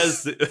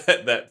has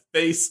that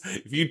face.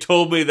 If you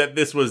told me that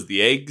this was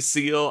the egg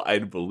seal,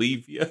 I'd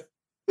believe you.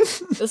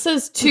 This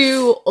is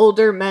two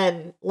older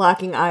men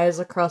locking eyes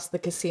across the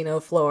casino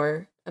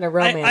floor and a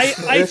romance.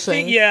 I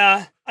think,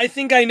 yeah. I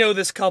think I know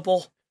this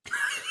couple.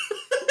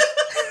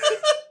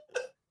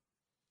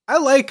 I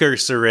like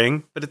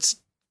Ursaring, but it's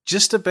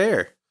just a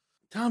bear.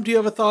 Tom, do you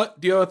have a thought?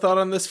 Do you have a thought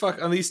on this?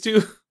 On these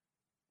two?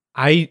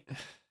 I'm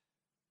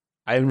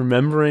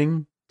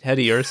remembering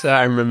Teddy Ursa.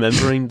 I'm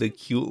remembering the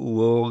cute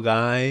little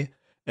guy,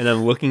 and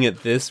I'm looking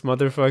at this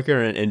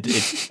motherfucker, and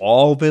it's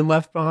all been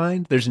left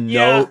behind. There's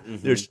Yeah.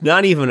 there's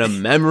not even a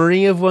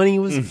memory of when he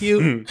was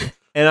cute.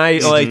 And I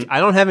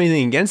don't have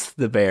anything against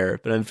the bear,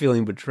 but I'm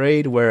feeling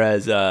betrayed.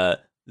 Whereas the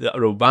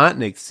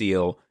Robotnik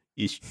seal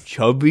is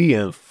chubby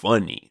and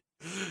funny.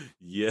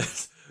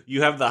 Yes.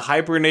 You have the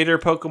Hibernator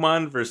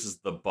Pokemon versus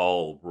the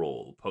Ball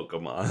Roll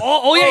Pokemon.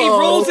 Oh yeah, he Oh,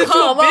 rolls into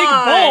a big come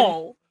on.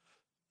 ball.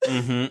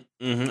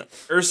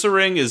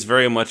 Ursaring is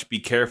very much be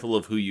careful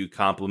of who you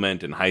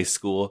compliment in high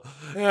school.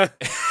 Yeah.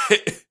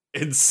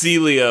 And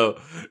Celio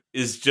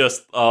is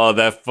just, oh,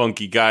 that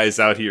funky guy's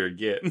out here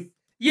again.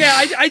 Yeah,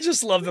 I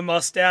just love the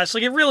mustache.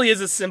 Like, it really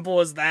is as simple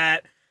as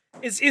that.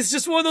 It's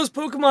just one of those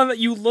Pokemon that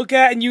you look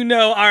at and you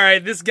know, all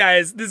right, this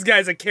guy's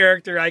a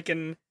character I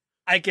can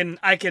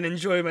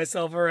enjoy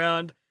myself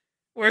around.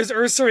 Whereas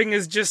Ursaring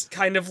is just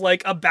kind of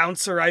like a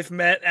bouncer I've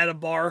met at a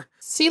bar.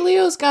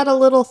 Celio's got a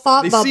little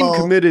thought They bubble. seem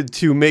committed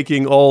to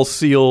making all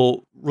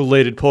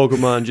seal-related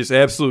Pokemon just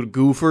absolute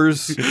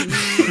goofers.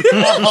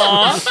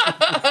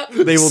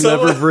 They will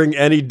never bring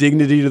any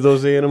dignity to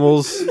those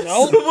animals.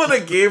 Nope. Someone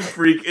at Game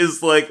Freak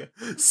is like,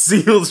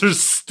 seals are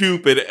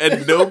stupid,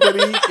 and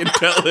nobody can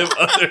tell him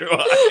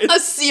otherwise. A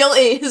seal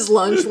ate his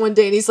lunch one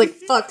day and he's like,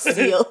 fuck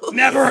seal.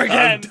 Never I'm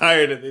again.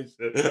 tired of this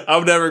shit.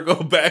 I'll never go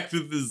back to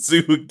the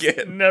zoo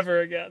again. Never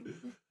again.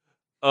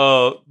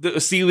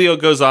 Celio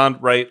goes on,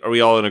 right? Are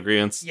we all in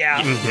agreement?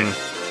 Yeah.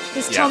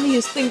 His tummy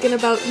is thinking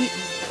about eating.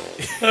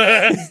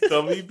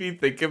 Somebody be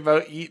thinking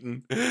about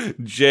eating.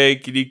 Jay,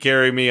 can you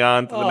carry me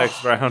on to the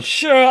next round?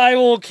 Sure, I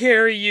will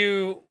carry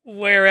you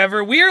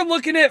wherever. We are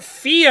looking at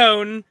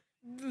Fion.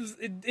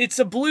 It's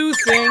a blue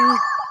thing.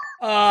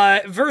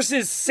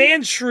 Versus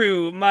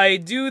Sandshrew, my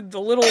dude,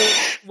 the little,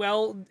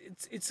 well,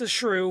 it's a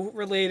shrew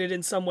related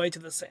in some way to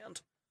the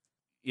sand.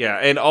 Yeah,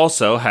 and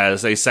also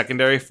has a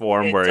secondary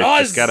form It where it's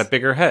does. just got a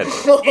bigger head.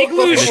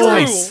 Igloo It's Shrew.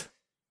 nice.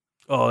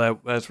 Oh,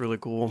 that's really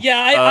cool. Yeah,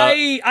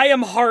 I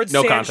am hard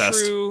no contest.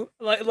 Sandshrew.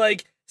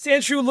 Like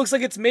Sandshrew looks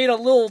like it's made of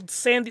little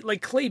sandy,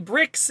 like clay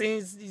bricks, and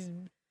he's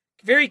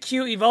very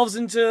cute. Evolves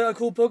into a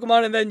cool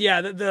Pokemon, and then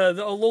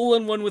the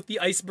Alolan one with the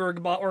iceberg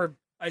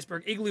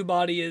igloo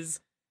body is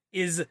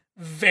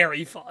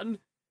very fun.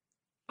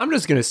 I'm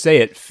just gonna say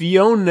it.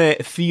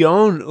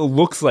 Fion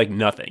looks like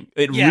nothing.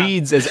 It Yeah.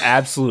 reads as an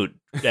absolute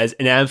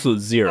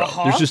zero.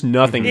 Uh-huh. There's just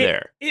nothing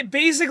there. It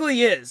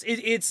basically is.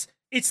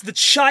 It's the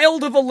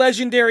child of a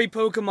legendary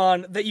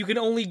Pokemon that you can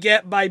only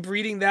get by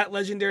breeding that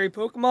legendary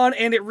Pokemon,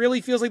 and it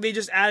really feels like they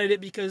just added it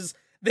because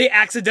they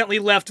accidentally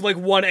left like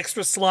one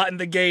extra slot in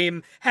the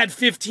game, had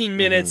 15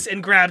 minutes,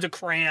 and grabbed a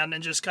crayon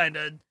and just kind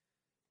of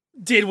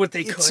did what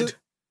they could.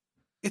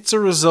 It's a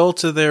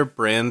result of their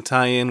brand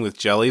tie-in with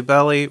Jelly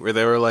Belly, where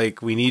they were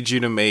like, we need you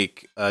to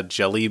make a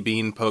jelly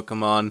bean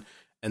Pokemon.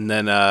 And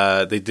then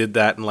they did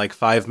that in like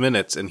 5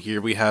 minutes, and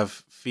here we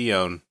have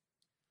Fion.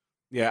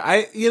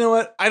 Yeah, you know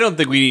what? I don't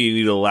think we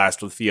need to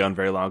last with Fion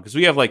very long because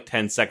we have like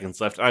 10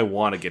 seconds left. I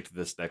want to get to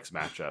this next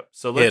matchup.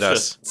 So let's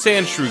just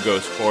Sandshrew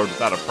goes forward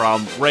without a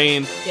problem.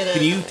 Rain,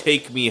 can you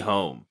take me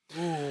home?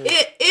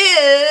 It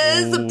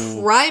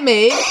is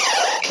Primate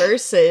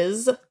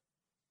versus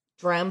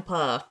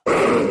Drampa.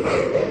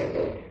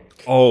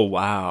 Oh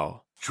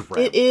wow.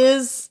 It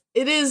is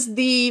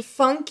the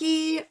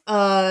funky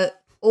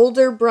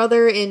older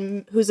brother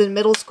who's in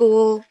middle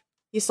school.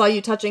 He saw you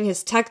touching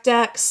his tech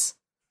decks.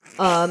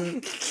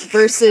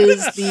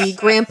 Versus the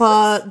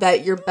grandpa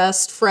that your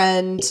best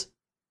friend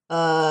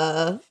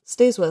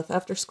stays with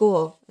after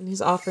school, and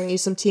he's offering you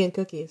some tea and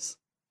cookies.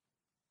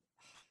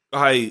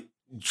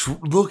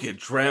 Look at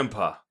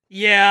Drampa.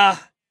 Yeah,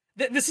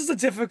 this is a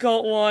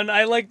difficult one.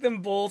 I like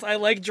them both. I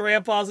like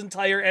Drampa's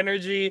entire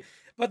energy,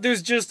 but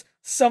there's just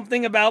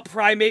something about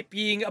Primate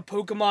being a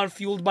Pokemon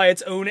fueled by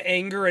its own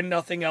anger and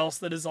nothing else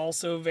that is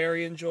also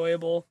very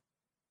enjoyable.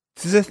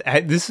 This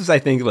is, I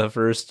think, the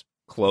first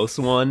close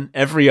one.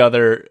 Every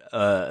other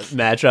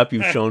matchup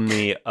you've shown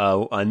me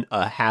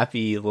a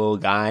happy little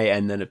guy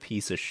and then a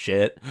piece of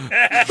shit.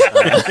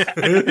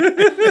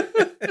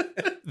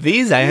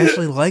 These I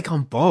actually like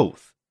them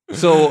both.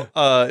 So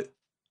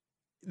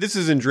this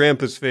is in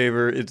Drampa's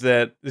favor. It's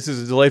that this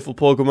is a delightful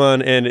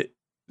Pokemon, and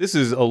this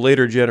is a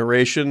later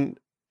generation.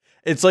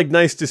 It's like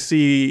nice to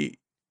see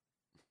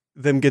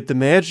them get the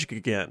magic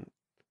again.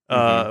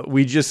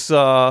 We just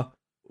saw,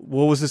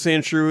 what was the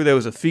Sandshrew? That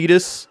was a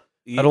fetus.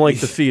 I don't like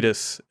the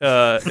fetus.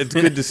 It's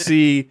good to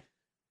see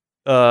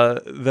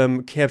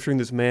them capturing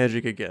this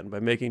magic again by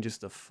making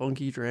just a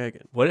funky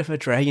dragon. What if a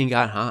dragon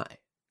got high?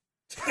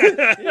 Look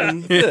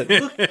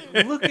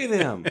at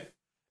him.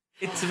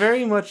 It's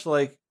very much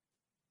like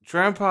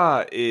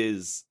Drampa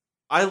is.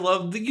 I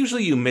love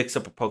usually you mix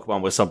up a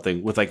Pokemon with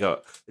something with like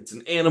it's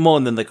an animal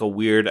and then like a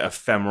weird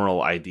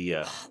ephemeral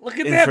idea. Look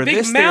at and that for big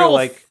this, mouth. they were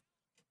like,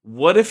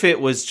 what if it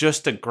was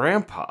just a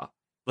grandpa?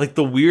 Like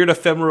the weird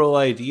ephemeral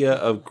idea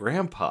of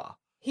grandpa.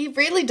 He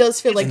really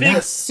does feel like big.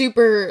 the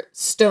super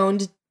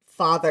stoned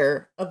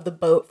father of the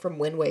boat from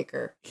Wind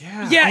Waker.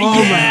 Yeah. Yeah,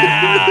 Oh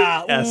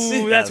yeah. Yes,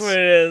 Ooh, that's yes. what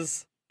it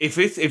is. If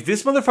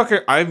this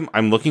motherfucker,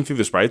 I'm looking through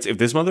the sprites. If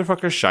this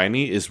motherfucker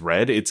shiny is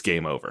red, it's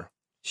game over.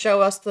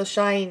 Show us the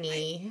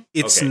shiny.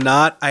 It's Okay.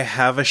 not, I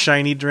have a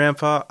shiny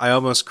Drampa. I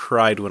almost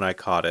cried when I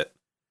caught it.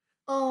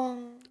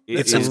 Oh,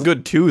 It's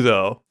good too,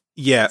 though.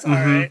 Yeah, It's all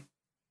right.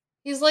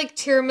 he's like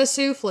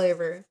tiramisu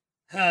flavor.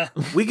 Huh.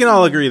 we can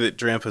all agree that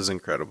Drampa's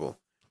incredible.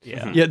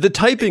 Yeah. Yeah, the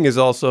typing is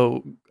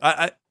also.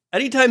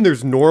 Anytime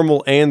there's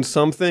normal and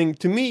something,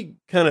 to me,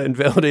 kind of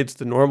invalidates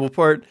the normal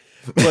part.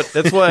 But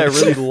that's why I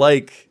really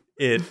like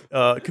it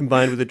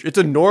combined with it. It's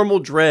a normal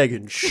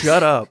dragon.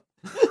 Shut up.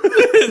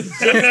 It's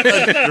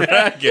just a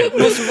dragon.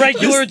 Most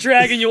regular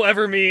dragon you'll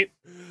ever meet.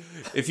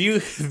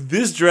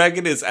 This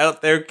dragon is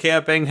out there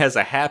camping, has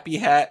a happy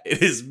hat,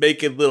 and is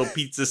making little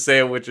pizza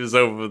sandwiches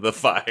over the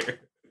fire.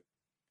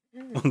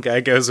 One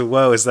guy goes,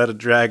 whoa, is that a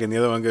dragon? The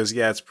other one goes,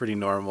 yeah, it's pretty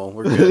normal.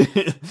 We're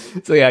good.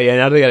 So yeah,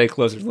 now that I got a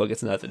closer look,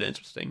 it's not that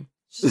interesting.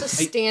 Just a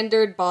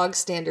standard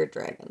bog-standard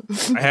dragon.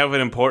 I have an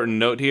important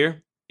note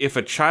here. If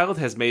a child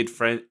has made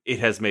friends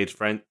with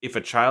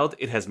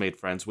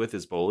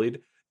is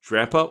bullied,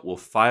 Drampa will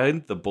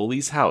find the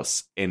bully's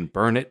house and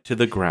burn it to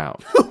the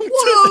ground.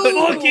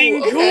 Whoa!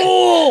 Fucking Okay.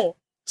 cool!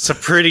 It's a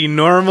pretty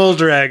normal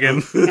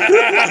dragon.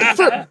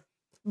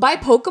 By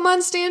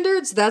Pokemon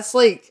standards, that's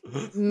like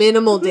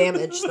minimal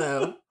damage,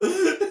 though.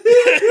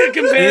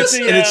 Compared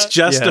to, And it's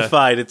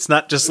justified. It's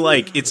not just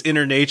like its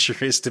inner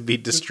nature is to be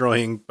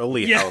destroying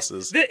bully Yeah.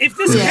 houses. If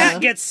this Yeah.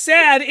 cat gets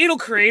sad, it'll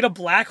create a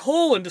black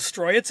hole and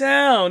destroy a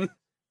town.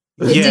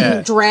 It Yeah.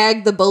 didn't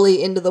drag the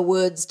bully into the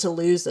woods to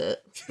lose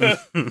it.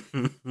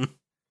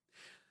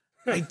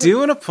 I do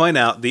want to point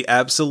out the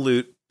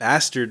absolute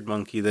bastard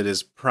monkey that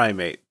is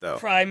Primate, though.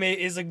 Primate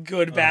is a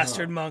good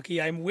bastard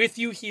monkey. I'm with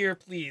you here,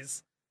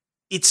 please.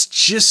 It's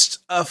just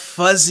a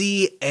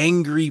fuzzy,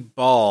 angry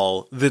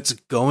ball that's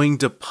going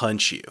to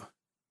punch you.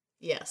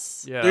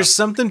 Yes. Yeah. There's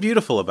something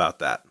beautiful about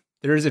that.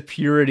 There is a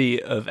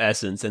purity of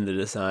essence in the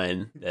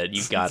design that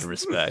you've got to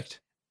respect.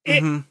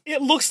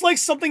 It looks like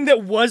something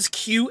that was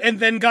cute and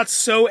then got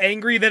so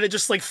angry that it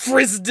just like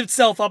frizzed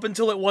itself up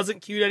until it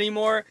wasn't cute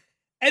anymore,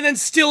 and then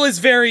still is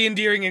very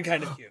endearing and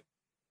kind of cute.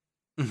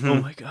 Oh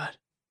my god.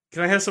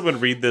 Can I have someone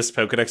read this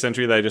Pokedex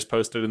entry that I just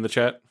posted in the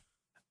chat?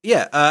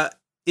 Yeah,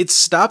 it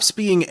stops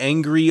being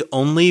angry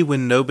only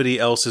when nobody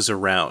else is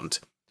around.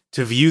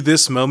 To view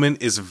this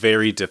moment is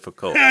very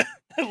difficult. I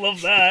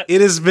love that. It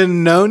has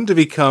been known to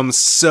become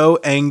so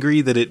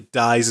angry that it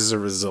dies as a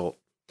result.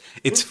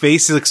 Its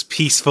face looks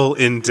peaceful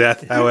in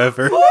death,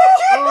 however.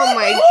 Oh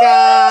my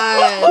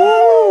god.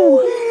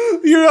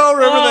 You all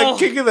remember Oh. that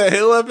King of the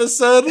Hill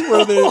episode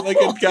where there's like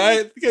a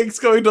guy's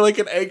going to like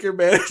an anger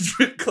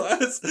management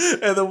class,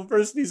 and the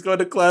person he's going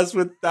to class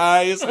with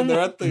dies, and they're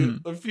at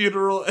the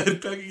funeral, and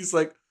Peggy's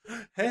like,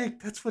 "Hey,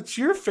 that's what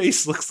your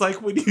face looks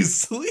like when you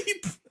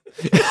sleep."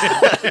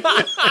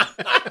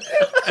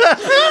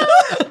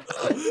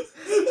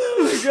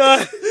 Oh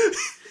God.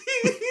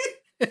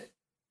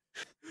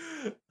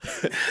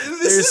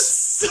 This is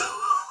so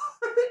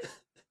hard.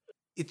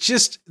 It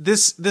just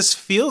this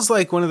feels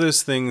like one of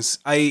those things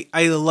I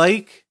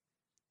like.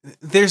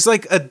 There's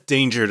like a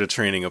danger to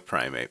training a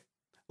primate.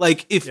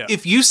 Like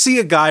if you see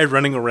a guy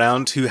running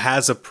around who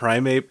has a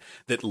primate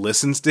that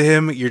listens to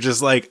him, you're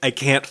just like, I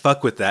can't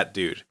fuck with that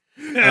dude.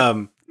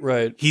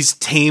 Right. He's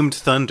tamed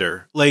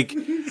thunder. Like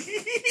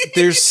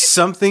there's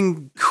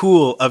something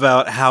cool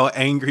about how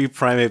angry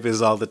primate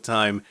is all the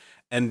time,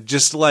 and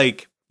just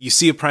like you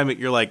see a primate,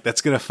 you're like,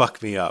 that's gonna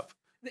fuck me up.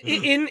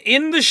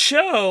 In the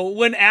show,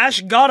 when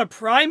Ash got a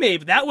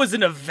Primeape, that was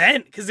an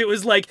event, because it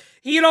was like,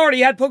 he had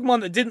already had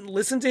Pokemon that didn't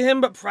listen to him,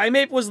 but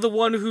Primeape was the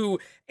one who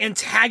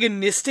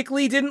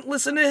antagonistically didn't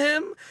listen to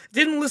him.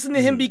 Didn't listen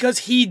to him because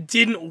he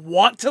didn't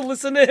want to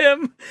listen to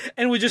him,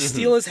 and would just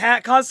steal his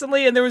hat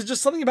constantly, and there was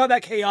just something about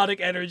that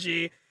chaotic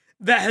energy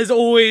that has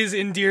always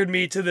endeared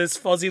me to this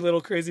fuzzy little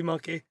crazy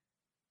monkey.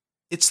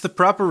 It's the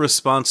proper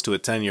response to a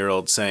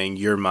 10-year-old saying,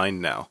 you're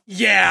mine now.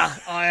 Yeah,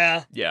 oh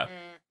yeah. Yeah.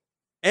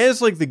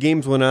 As like the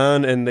games went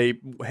on and they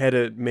had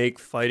to make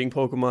fighting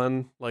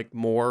Pokemon like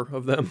more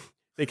of them,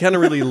 they kind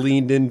of really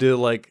leaned into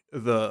like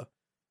the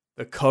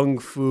kung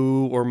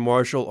fu or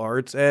martial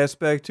arts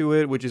aspect to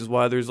it, which is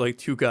why there's like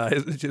two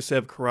guys that just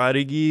have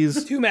karate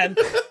gis. Two men.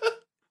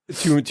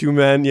 two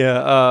men,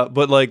 yeah.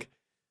 But like,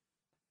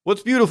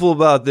 what's beautiful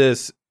about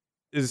this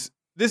is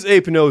this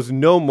ape knows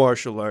no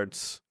martial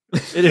arts.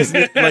 It is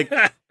like,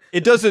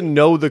 it doesn't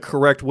know the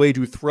correct way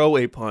to throw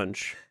a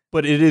punch,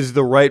 but it is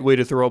the right way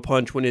to throw a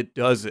punch when it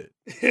does it.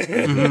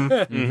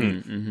 It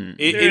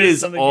There is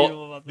something all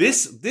beautiful about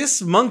that.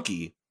 this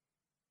monkey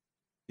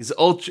is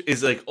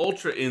like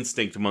ultra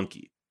instinct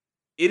monkey.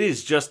 It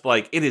is just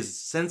like, it is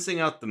sensing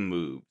out the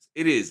moves.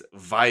 It is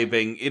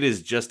vibing. It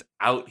is just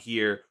out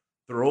here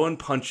throwing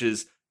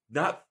punches,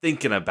 not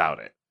thinking about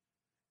it.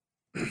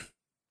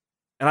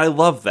 And I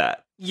love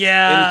that.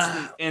 Yeah.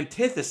 And it's the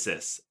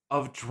antithesis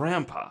of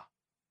Drampa.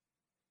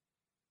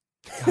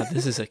 God,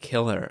 this is a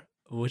killer.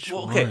 Which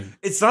Well, okay, one?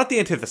 it's not the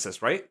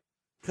antithesis, right?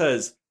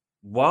 Because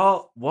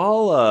while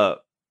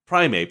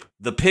Primeape,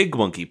 the pig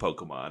monkey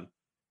Pokemon,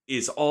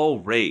 is all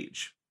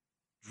rage,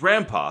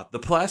 Drampa, the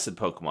placid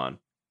Pokemon,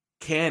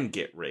 can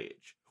get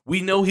rage.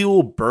 We know he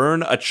will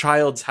burn a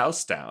child's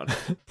house down.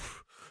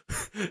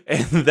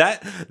 And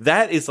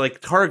that is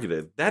like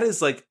targeted. That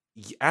is like,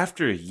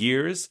 after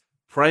years,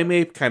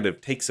 Primeape kind of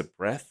takes a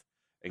breath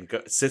and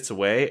sits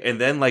away, and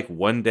then like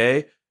one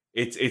day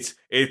it's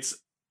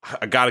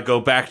I gotta go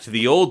back to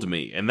the old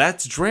me, and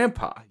that's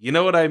Drampa. You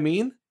know what I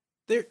mean?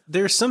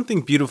 There's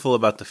something beautiful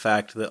about the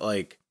fact that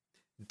like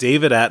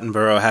David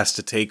Attenborough has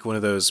to take one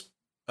of those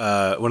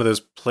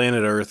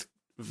Planet Earth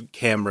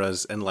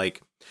cameras and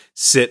like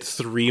sit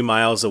 3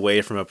 miles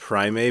away from a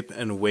Primeape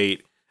and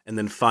wait, and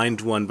then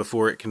find one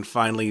before it can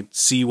finally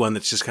see one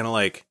that's just kind of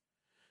like,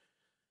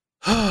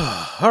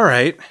 oh, all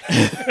right,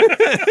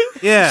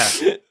 yeah,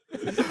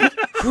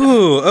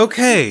 whew,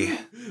 okay.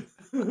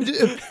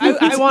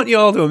 I want you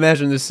all to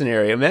imagine this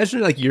scenario. Imagine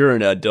like you're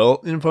an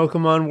adult in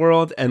Pokemon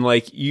world, and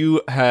like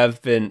you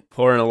have been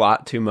pouring a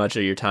lot too much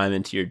of your time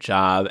into your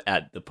job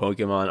at the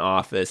Pokemon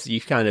office.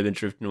 You've kind of been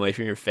drifting away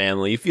from your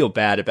family. You feel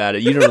bad about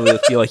it. You don't really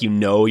feel like you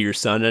know your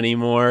son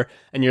anymore.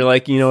 And you're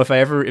like, you know, if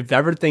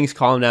ever things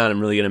calm down, I'm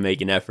really gonna make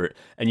an effort.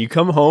 And you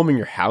come home and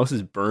your house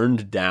is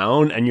burned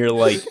down, and you're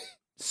like,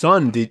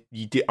 son,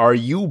 are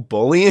you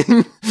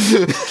bullying?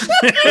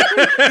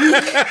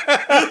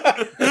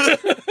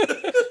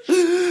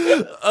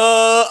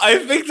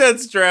 I think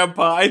that's Drampa.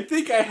 I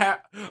think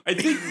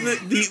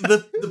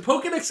the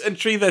Pokedex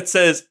entry that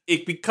says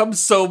it becomes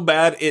so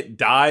bad it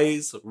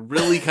dies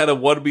really kind of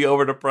won me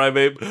over to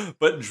Primeape,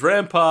 but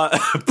Drampa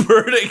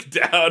burning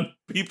down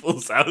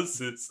people's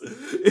houses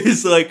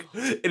is like,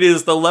 it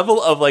is the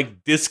level of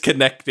like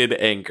disconnected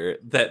anger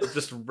that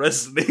just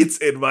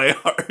resonates in my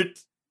heart.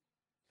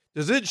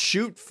 Does it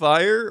shoot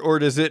fire or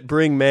does it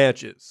bring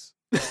matches?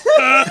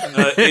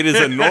 It is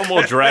a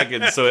normal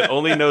dragon, so it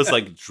only knows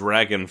like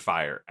dragon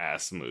fire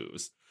ass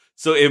moves.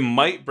 So it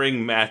might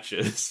bring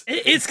matches.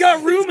 It's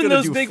got room in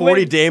those do big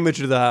 40 wings. damage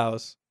to the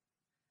house.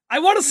 I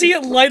want to see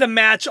it light a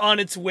match on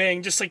its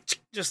wing, just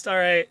all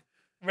right,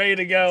 ready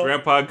to go.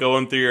 Grandpa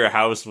going through your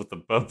house with a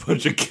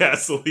bunch of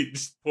gasoline,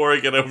 just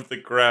pouring it over the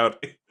ground.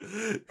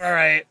 All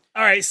right.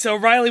 So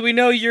Riley, we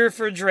know you're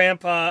for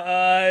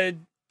Drampa.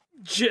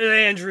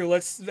 Andrew,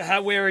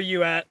 where are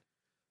you at?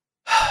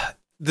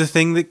 The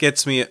thing that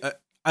gets me,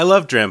 I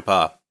love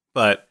Drampa,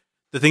 but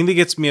the thing that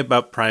gets me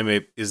about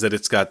Primeape is that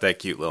it's got that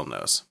cute little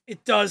nose.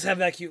 It does have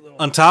that cute little.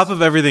 On top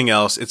of everything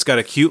else, it's got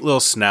a cute little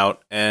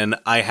snout, and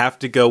I have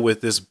to go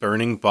with this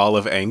burning ball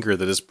of anger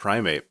that is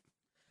Primeape.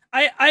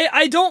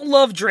 I don't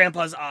love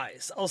Drampa's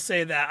eyes. I'll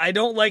say that. I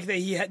don't like that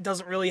he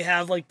doesn't really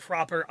have like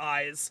proper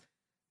eyes.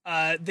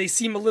 They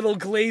seem a little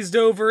glazed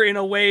over in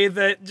a way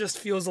that just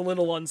feels a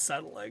little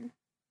unsettling.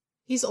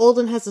 He's old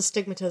and has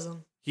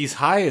astigmatism. He's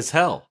high as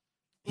hell.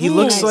 He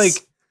looks Nice.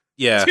 like,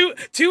 yeah.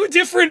 Two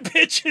different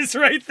pitches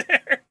right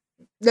there.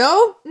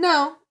 No,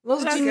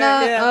 those Okay, do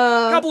not.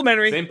 yeah.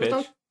 Complimentary. Same pitch.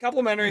 Don't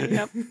Complimentary.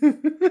 Yep.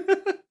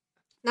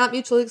 Not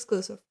mutually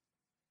exclusive.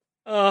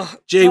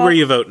 Jay, Tom, where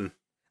you voting?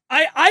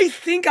 I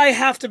think I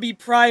have to be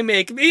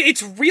Primate.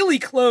 It's really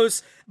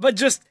close, but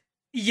just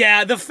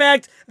yeah, the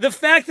fact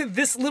that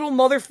this little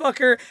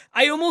motherfucker,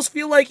 I almost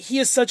feel like he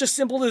is such a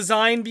simple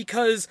design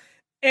because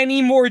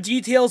any more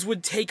details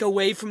would take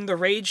away from the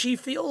rage he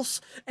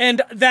feels,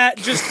 and that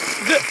just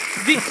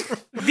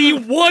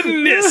the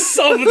oneness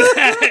of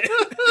that,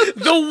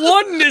 the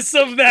oneness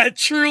of that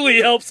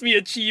truly helps me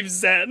achieve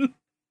Zen.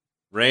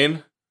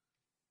 Rain?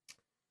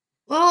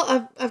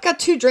 Well, I've got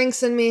 2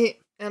 drinks in me,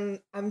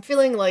 and I'm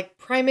feeling like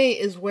Primate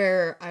is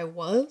where I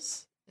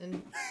was,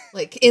 and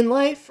like in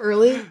life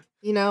early.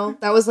 You know,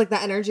 that was like the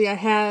energy I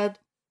had.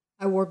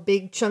 I wore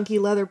big chunky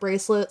leather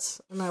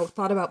bracelets, and I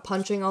thought about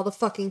punching all the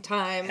fucking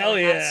time. Hell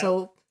I yeah.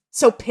 got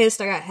so pissed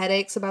I got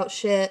headaches about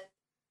shit.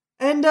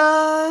 And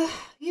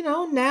you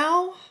know,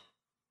 now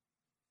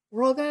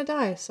we're all gonna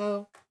die,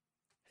 so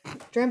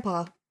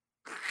Grandpa.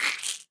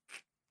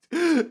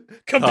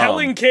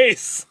 Compelling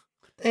case.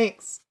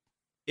 Thanks.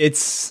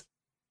 It's,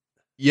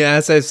 yeah,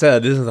 as I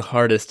said, this is the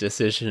hardest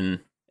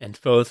decision, and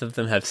both of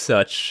them have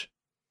such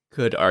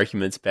good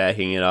arguments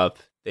backing it up.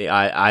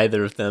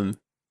 Either of them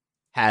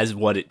has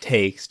what it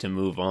takes to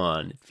move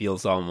on. It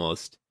feels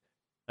almost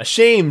a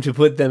shame to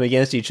put them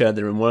against each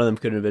other, and one of them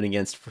could have been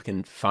against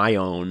freaking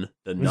Phione,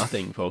 the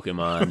nothing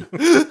Pokemon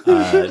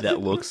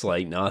that looks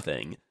like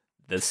nothing.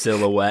 The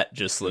silhouette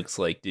just looks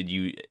like, did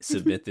you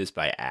submit this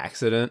by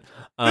accident?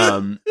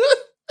 I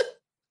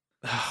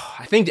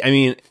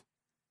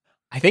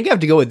think I have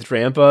to go with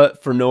Drampa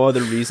for no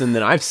other reason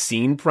than I've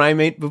seen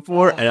Primate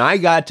before, and I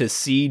got to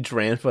see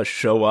Drampa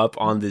show up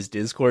on this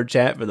Discord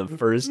chat for the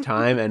first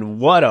time, and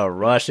what a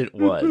rush it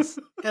was.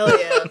 Hell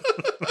yeah.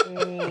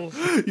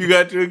 You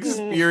got to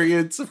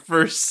experience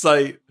first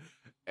sight,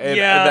 and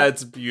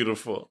that's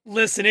beautiful.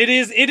 Listen, it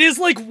is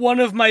like one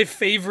of my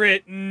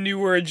favorite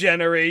newer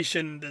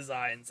generation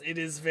designs. It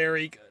is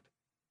very good.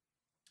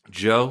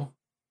 Joe?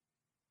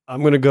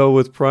 I'm gonna go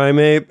with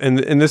Primate,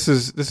 and this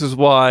is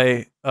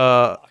why.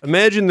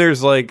 Imagine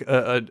there's like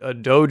a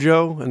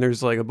dojo, and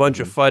there's like a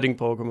bunch of fighting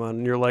Pokemon,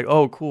 and you're like,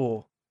 oh,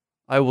 cool,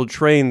 I will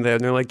train there.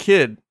 And they're like,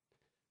 kid,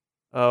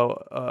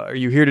 are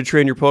you here to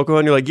train your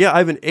Pokemon? You're like, yeah, I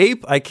have an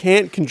ape I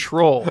can't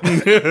control.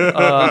 This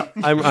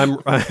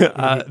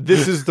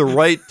is the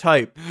right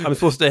type. I'm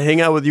supposed to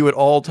hang out with you at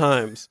all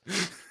times,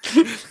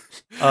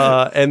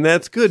 and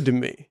that's good to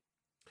me.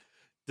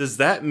 Does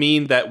that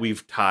mean that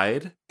we've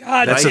tied?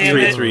 God That's a damn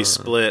it. 3-3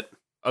 split.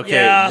 Okay,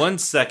 Yeah. 1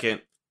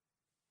 second.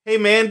 Hey,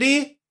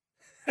 Mandy?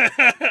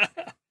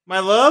 My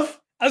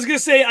love? I was gonna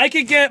say I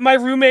could get my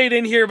roommate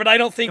in here, but I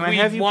don't think Can I we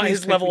have you want please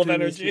his pick level of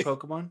between these energy. two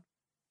Pokemon?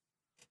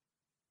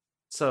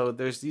 So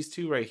there's these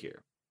two right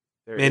here.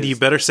 There Mandy, you is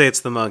better say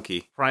it's the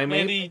monkey. Primate,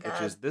 Mandy-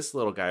 which is this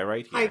little guy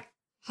right here.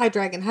 Hi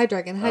Dragon.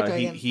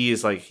 He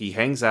is like, he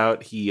hangs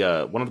out. He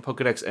one of the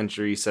Pokedex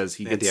entries says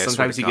he Mandy, gets, I swear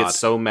sometimes to he God. gets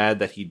so mad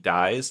that he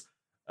dies,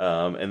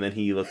 and then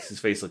his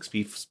face looks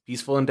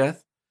peaceful in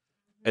death.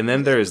 And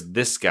then there's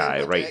this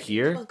guy right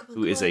here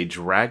who is a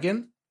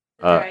dragon.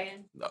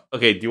 Dragon.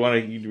 Okay, do you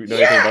want to know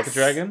anything about the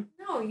dragon?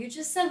 No, you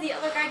just said the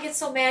other guy gets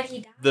so mad he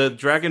dies. The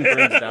dragon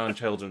burns down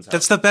children's houses.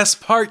 That's the best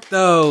part,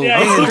 though. Yeah,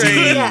 Mandy.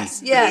 it's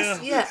great.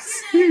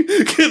 Yes.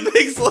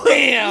 Thanks, love.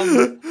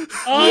 Damn.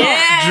 Oh,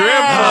 Yeah.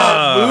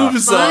 Grandpa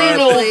moves on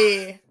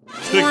Finally.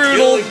 to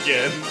kill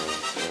again.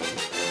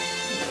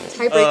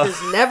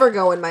 Tiebreakers never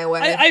go in my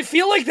way. I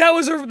feel like that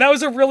was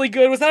a really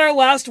good. Was that our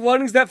last one?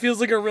 Because that feels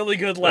like a really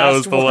good last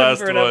was the one last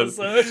for an one.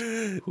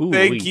 episode.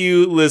 Thank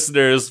you,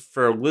 listeners,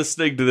 for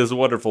listening to this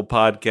wonderful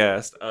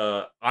podcast.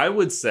 I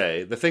would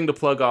say the thing to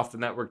plug off the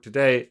network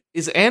today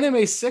is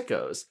Anime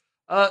Sickos.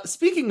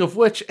 Speaking of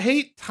which,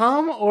 hey,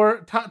 Tom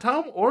or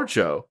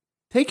Joe,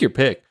 take your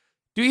pick.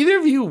 Do either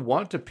of you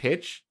want to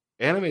pitch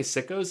Anime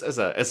Sickos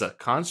as a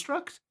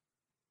construct?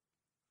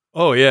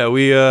 Oh yeah,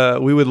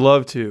 we would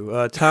love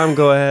to. Tom,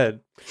 go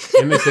ahead.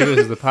 Anime Sickos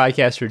is the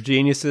podcast for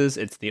geniuses.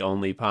 It's the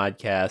only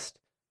podcast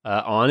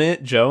on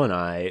it. Joe and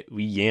I,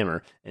 we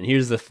yammer. And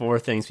here's the 4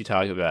 things we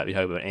talk about. We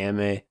talk about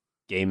anime,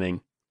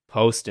 gaming,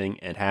 posting,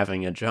 and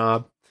having a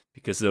job,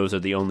 because those are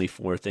the only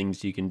 4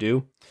 things you can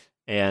do.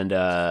 And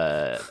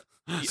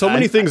So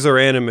many things are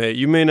anime.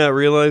 You may not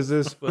realize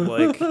this, but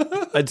like,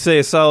 I'd say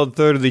a solid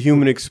third of the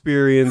human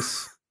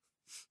experience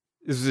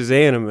is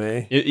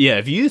anime. Yeah,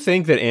 if you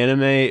think that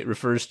anime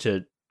refers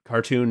to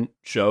cartoon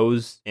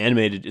shows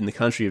animated in the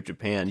country of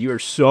Japan, you are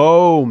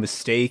so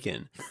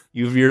mistaken.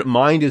 Your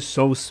mind is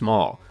so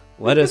small.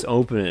 Let us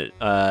open it.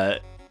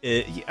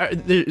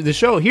 The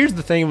show, here's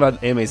the thing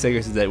about Anime Sickos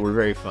is that we're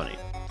very funny.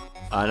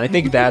 And I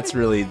think that's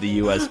really the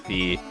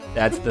USP.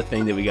 That's the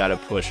thing that we got to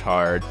push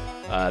hard.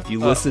 If you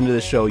listen to the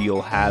show,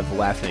 you'll have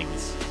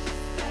laughings.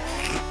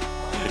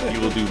 You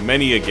will do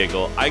many a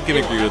giggle. I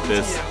can agree with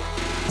this.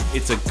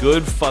 It's a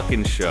good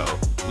fucking show.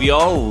 We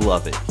all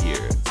love it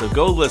here. So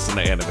go listen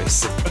to Anime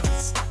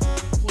Sickos.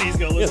 Please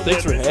go listen. Yeah,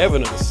 thanks to for it.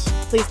 having us.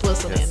 Please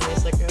listen to Anime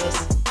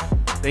Sickos.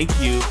 Thank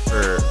you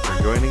for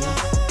joining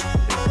us.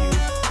 Thank you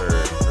for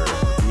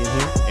being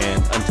here.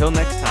 And until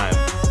next time,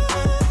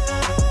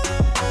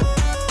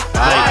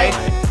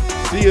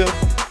 See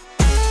ya.